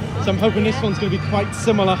 So I'm hoping this one's going to be quite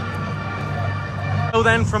similar. So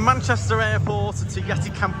then, from Manchester Airport to Yeti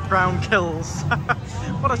Campground Kills.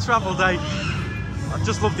 What a travel day. I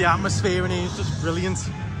just love the atmosphere in here, it's just brilliant.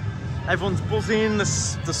 Everyone's buzzing, the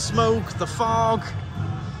smoke, the fog.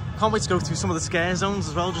 Can't wait to go through some of the scare zones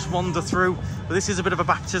as well, just wander through. But this is a bit of a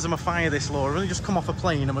baptism of fire, this, Laura. We've only just come off a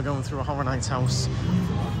plane and we're going through a Horror Nights house.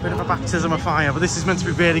 Bit of a baptism of fire, but this is meant to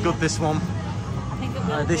be really good, this one. I think it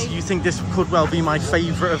will be. You think this could well be my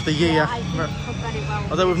favourite of the year? Yeah, I think it could very well.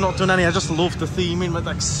 Although we've not done any, I just love the theming with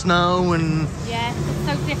like snow and it's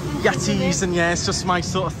so different, Yetis, and yeah, it's just my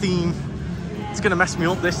sort of theme. Yeah. It's going to mess me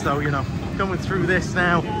up, this though, you know. Going through this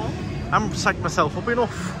now. I haven't psyched myself up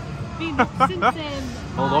enough.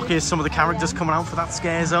 Oh look, here's some of the characters coming out for that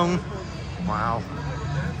scare zone. Wow.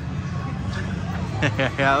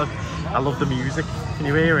 I love the music. Can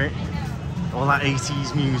you hear it? All that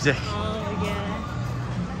 80s music. Oh yeah.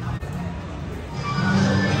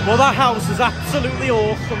 Well, that house is absolutely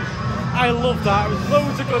awesome. I love that. It was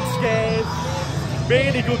loads of good scares,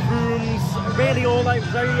 really good rooms, really all like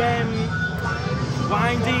very windy.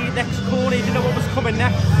 Next corner, you didn't know what was coming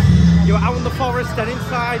next. You were out in the forest and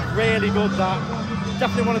inside, really good that.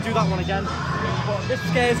 Definitely want to do that one again. But this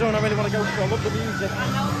scare zone I really want to go for. I love the music.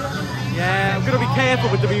 Yeah, I'm going to be careful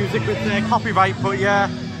with the music with copyright, but yeah,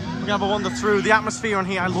 we're going to have a wander through. The atmosphere on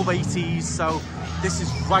here, I love 80s, so this is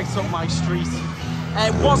right up my street.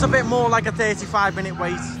 It was a bit more like a 35-minute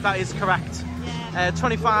wait, that is correct.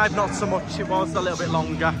 25, not so much, it was a little bit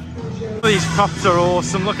longer. These props are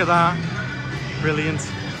awesome, look at that. Brilliant.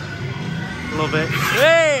 Love it.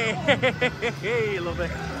 Hey! Love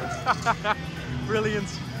it. Brilliant.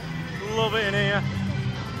 Love it in here.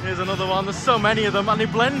 Here's another one. There's so many of them, and they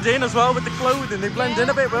blend in as well with the clothing. They blend in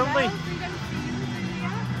a bit, won't they?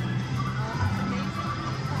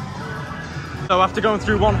 So after going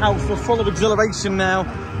through one house, we're full of exhilaration now,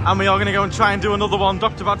 and we are going to go and try and do another one.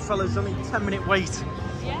 Dr. Badfellow's only 10-minute wait,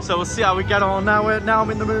 so we'll see how we get on. Now I'm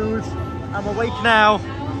in the mood. I'm awake now.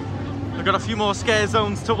 We've got a few more scare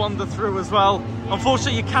zones to wander through as well.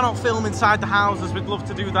 Unfortunately, you cannot film inside the houses. We'd love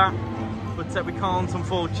to do that, but we can't,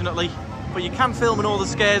 unfortunately. But you can film in all the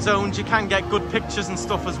scare zones. You can get good pictures and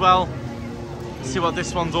stuff as well. Let's see what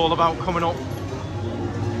this one's all about coming up.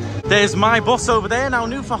 There's my bus over there, now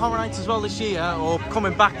new for Horror Nights as well this year, or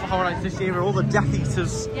coming back for Horror Nights this year, are all the Death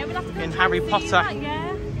Eaters in Harry Potter.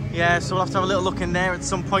 That, yeah, so we'll have to have a little look in there at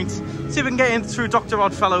some point. See if we can get in through Dr.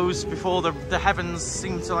 Oddfellows before the heavens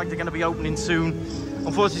seem to like they're going to be opening soon.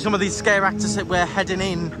 Unfortunately, some of these scare actors that we're heading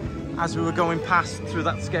in as we were going past through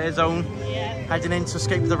that scare zone, heading in to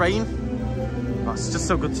escape the rain. Oh, it's just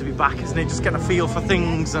so good to be back, isn't it? Just getting a feel for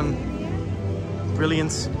things and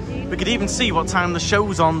brilliant. We could even see what time the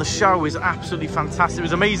show's on. The show is absolutely fantastic. It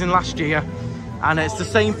was amazing last year, and it's the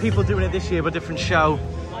same people doing it this year, but different show.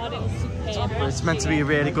 But it's meant to be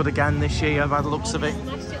really good again this year by the looks of it.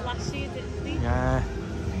 Yeah.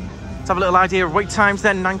 Let's have a little idea of wait times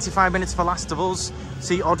then. 95 minutes for Last of Us.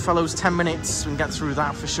 See Oddfellows 10 minutes. We can get through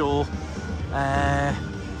that for sure.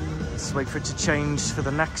 Let's wait for it to change for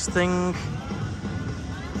the next thing.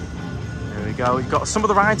 There we go. You've got some of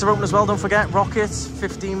the rides are open as well, don't forget. Rocket,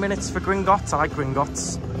 15 minutes for Gringotts. I like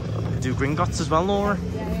Gringotts. We could do Gringotts as well, Laura.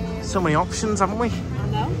 So many options, haven't we? I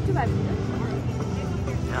know, do everything.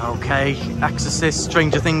 Okay, Exorcist,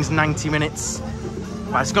 Stranger Things, 90 minutes.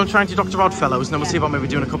 Right, let's go and try and do Dr. Oddfellows, and then we'll see about maybe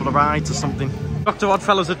doing a couple of rides or something. Dr.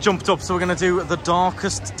 Oddfellows have jumped up, so we're going to do The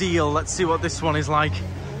Darkest Deal. Let's see what this one is like.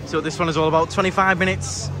 See what this one is all about. 25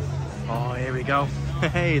 minutes. Oh, here we go.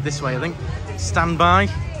 Hey, this way, I think. Stand by.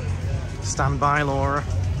 Stand by, Laura.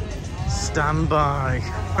 Stand by.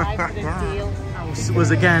 This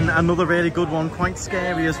was, again, another really good one. Quite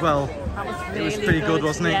scary as well. That was really it was pretty good,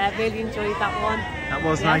 wasn't it? Yeah, really enjoyed that one. That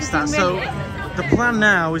was nice, that. So, the plan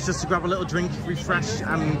now is just to grab a little drink, refresh,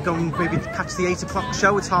 and go and maybe catch the 8 o'clock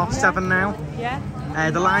show. It's 7:30 now.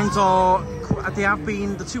 Yeah. The lines are, they have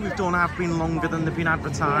been, the two we've done have been longer than they've been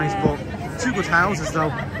advertised, but 2 good houses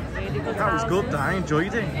though. Really good that was good, I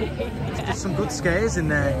enjoyed it. There's some good scares in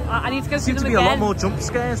there. I need to go see them again. Seems to be a lot more jump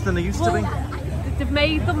scares than there used to be. They've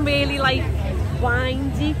made them really like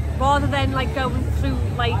windy, rather than like going through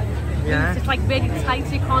like, it's like really tight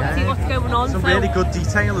so you can't see what's going on. Some really good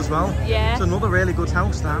detail as well. Yeah. It's another really good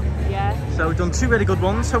house now. Yeah. So we've done 2 really good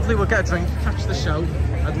ones. Hopefully we'll get a drink, catch the show.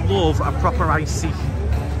 I'd love a proper icy.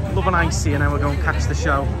 Love an icy, and then we'll go and catch the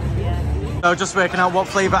show. Yeah. So just working out what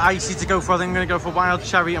flavour icy to go for. I think I'm going to go for wild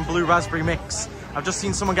cherry and blue raspberry mix. I've just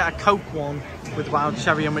seen someone get a Coke one with wild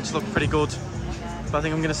cherry in, which looked pretty good. But I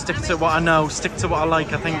think I'm going to stick to what I know, stick to what I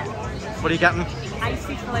like, I think. What are you getting?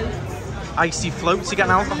 Icy floats. Icy floats? You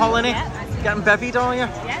getting alcohol in it? Yeah. Getting bevied, are you?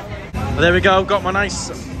 Yeah. Well, there we go, got my nice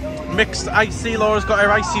mixed icy. Laura's got her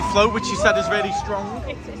icy float, which she said is really strong.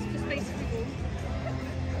 It's just basically warm.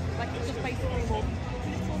 Like, it's just basically warm.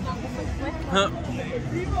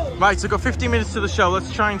 Right, so we've got 15 minutes to the show.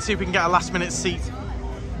 Let's try and see if we can get a last minute seat.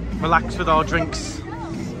 Relax with our drinks.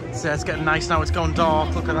 So it's getting nice now, it's going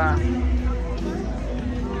dark, look at that.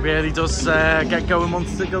 Really does get going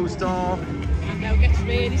once it goes dark. Now it gets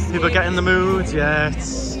really scary. People get in the mood, yeah.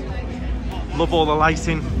 Love all the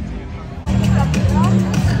lighting.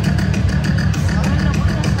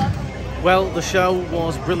 Well, the show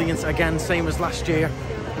was brilliant again, same as last year.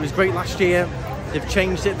 It was great last year. They've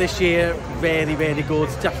changed it this year. Really, really good.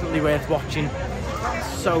 Definitely worth watching.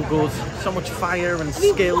 So good. So much fire and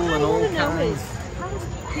skill and all kinds. How do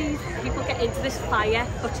these people get into this fire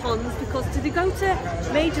batons? Because do they go to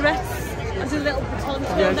majorettes and do little batons?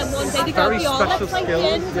 Yes, and then one day they go beyond. Let's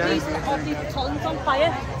like these batons on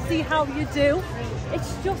fire. See how you do.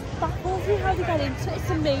 It's just baffles me how they get into it. It's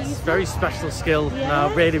amazing. It's very special skill. Yeah.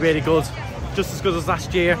 No, really, really good. Just as good as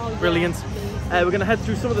last year. Oh, brilliant. We're going to head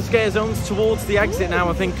through some of the scare zones towards the exit now,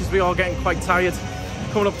 I think, because we are getting quite tired.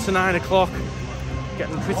 Coming up to 9 o'clock.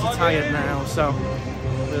 Getting pretty tired now, so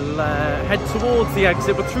we'll head towards the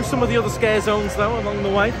exit, but through some of the other scare zones though along the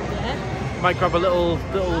way. Yeah. Might grab a little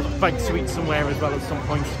bite to eat somewhere as well at some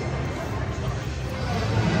point.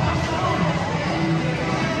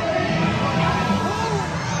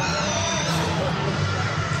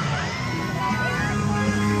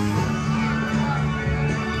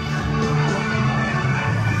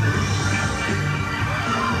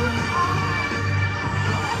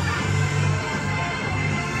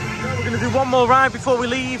 One more ride before we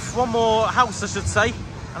leave, one more house I should say,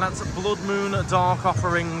 and that's Blood Moon Dark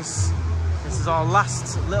Offerings. This is our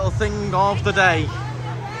last little thing of the day.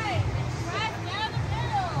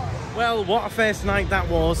 Well, what a first night that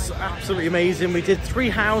was, absolutely amazing. We did 3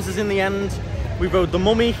 houses in the end. We rode the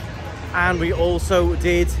Mummy and we also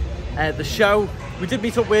did the show. We did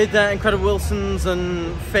meet up with Incredible Wilsons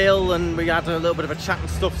and Phil, and we had a little bit of a chat and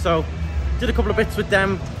stuff, so did a couple of bits with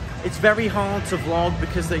them. It's very hard to vlog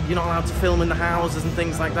because you're not allowed to film in the houses and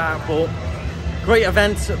things like that, but great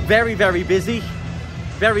event, very, very busy,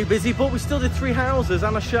 but we still did 3 houses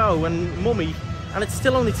and a show, and Mummy and it's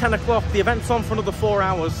still only 10 o'clock. The event's on for another 4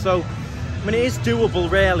 hours, so I mean, it is doable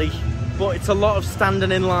really, but it's a lot of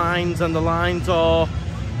standing in lines, and the lines are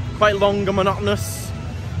quite long and monotonous.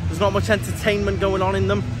 There's not much entertainment going on in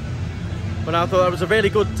them, but I thought that was a really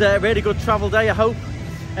good travel day, I hope.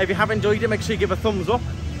 If you have enjoyed it, make sure you give a thumbs up.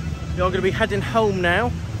 We're going to be heading home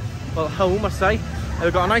now. Well, home I say.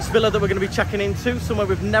 We've got a nice villa that we're going to be checking into, somewhere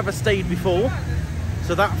we've never stayed before.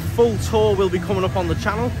 So that full tour will be coming up on the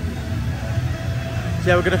channel. So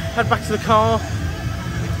yeah, we're going to head back to the car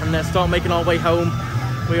and start making our way home.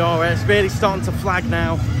 We are, it's really starting to flag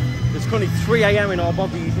now. It's currently 3 AM in our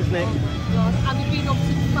bodies, isn't it? Oh my God, and we've been up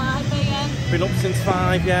since 5 AM. Been up since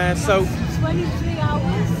 5, yeah, so... 23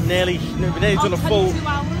 hours. We've nearly done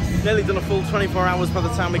a full 24 hours by the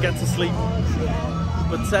time we get to sleep. Yeah.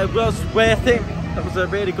 But it was worth it. That was a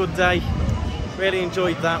really good day. Really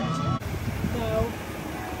enjoyed that. No.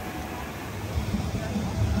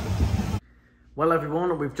 Well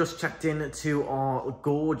everyone, we've just checked in to our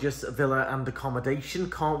gorgeous villa and accommodation.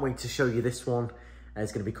 Can't wait to show you this one.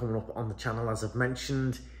 It's going to be coming up on the channel, as I've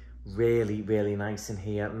mentioned. Really, really nice in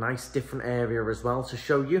here. Nice different area as well to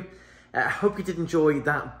show you. I hope you did enjoy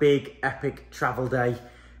that big, epic travel day.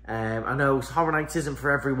 I know Horror Nights isn't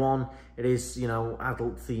for everyone. It is, you know,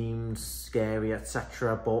 adult themed, scary,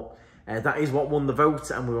 etc. But that is what won the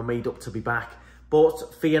vote, and we were made up to be back.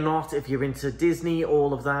 But fear not, if you're into Disney,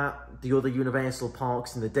 all of that, the other Universal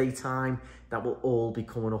parks in the daytime, that will all be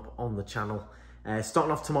coming up on the channel.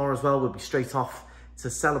 Starting off tomorrow as well, we'll be straight off to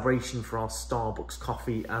Celebration for our Starbucks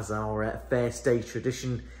coffee, as our first day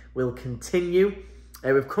tradition will continue.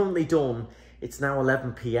 We've currently done, it's now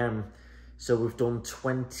 11 PM, so we've done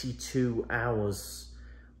 22 hours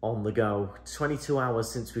on the go. 22 hours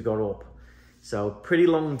since we got up. So pretty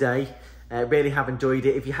long day. Really have enjoyed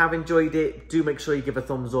it. If you have enjoyed it, do make sure you give a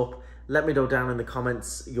thumbs up. Let me know down in the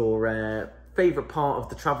comments your favourite part of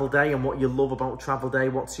the travel day and what you love about travel day.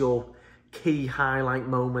 What's your key highlight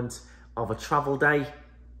moment of a travel day?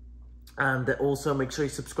 And also make sure you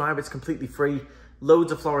subscribe. It's completely free.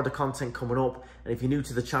 Loads of Florida content coming up. And if you're new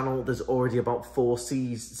to the channel, there's already about 4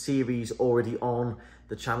 series already on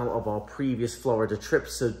the channel of our previous Florida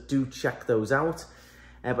trips, so do check those out.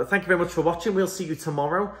 But thank you very much for watching. We'll see you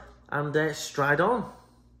tomorrow, and stride on.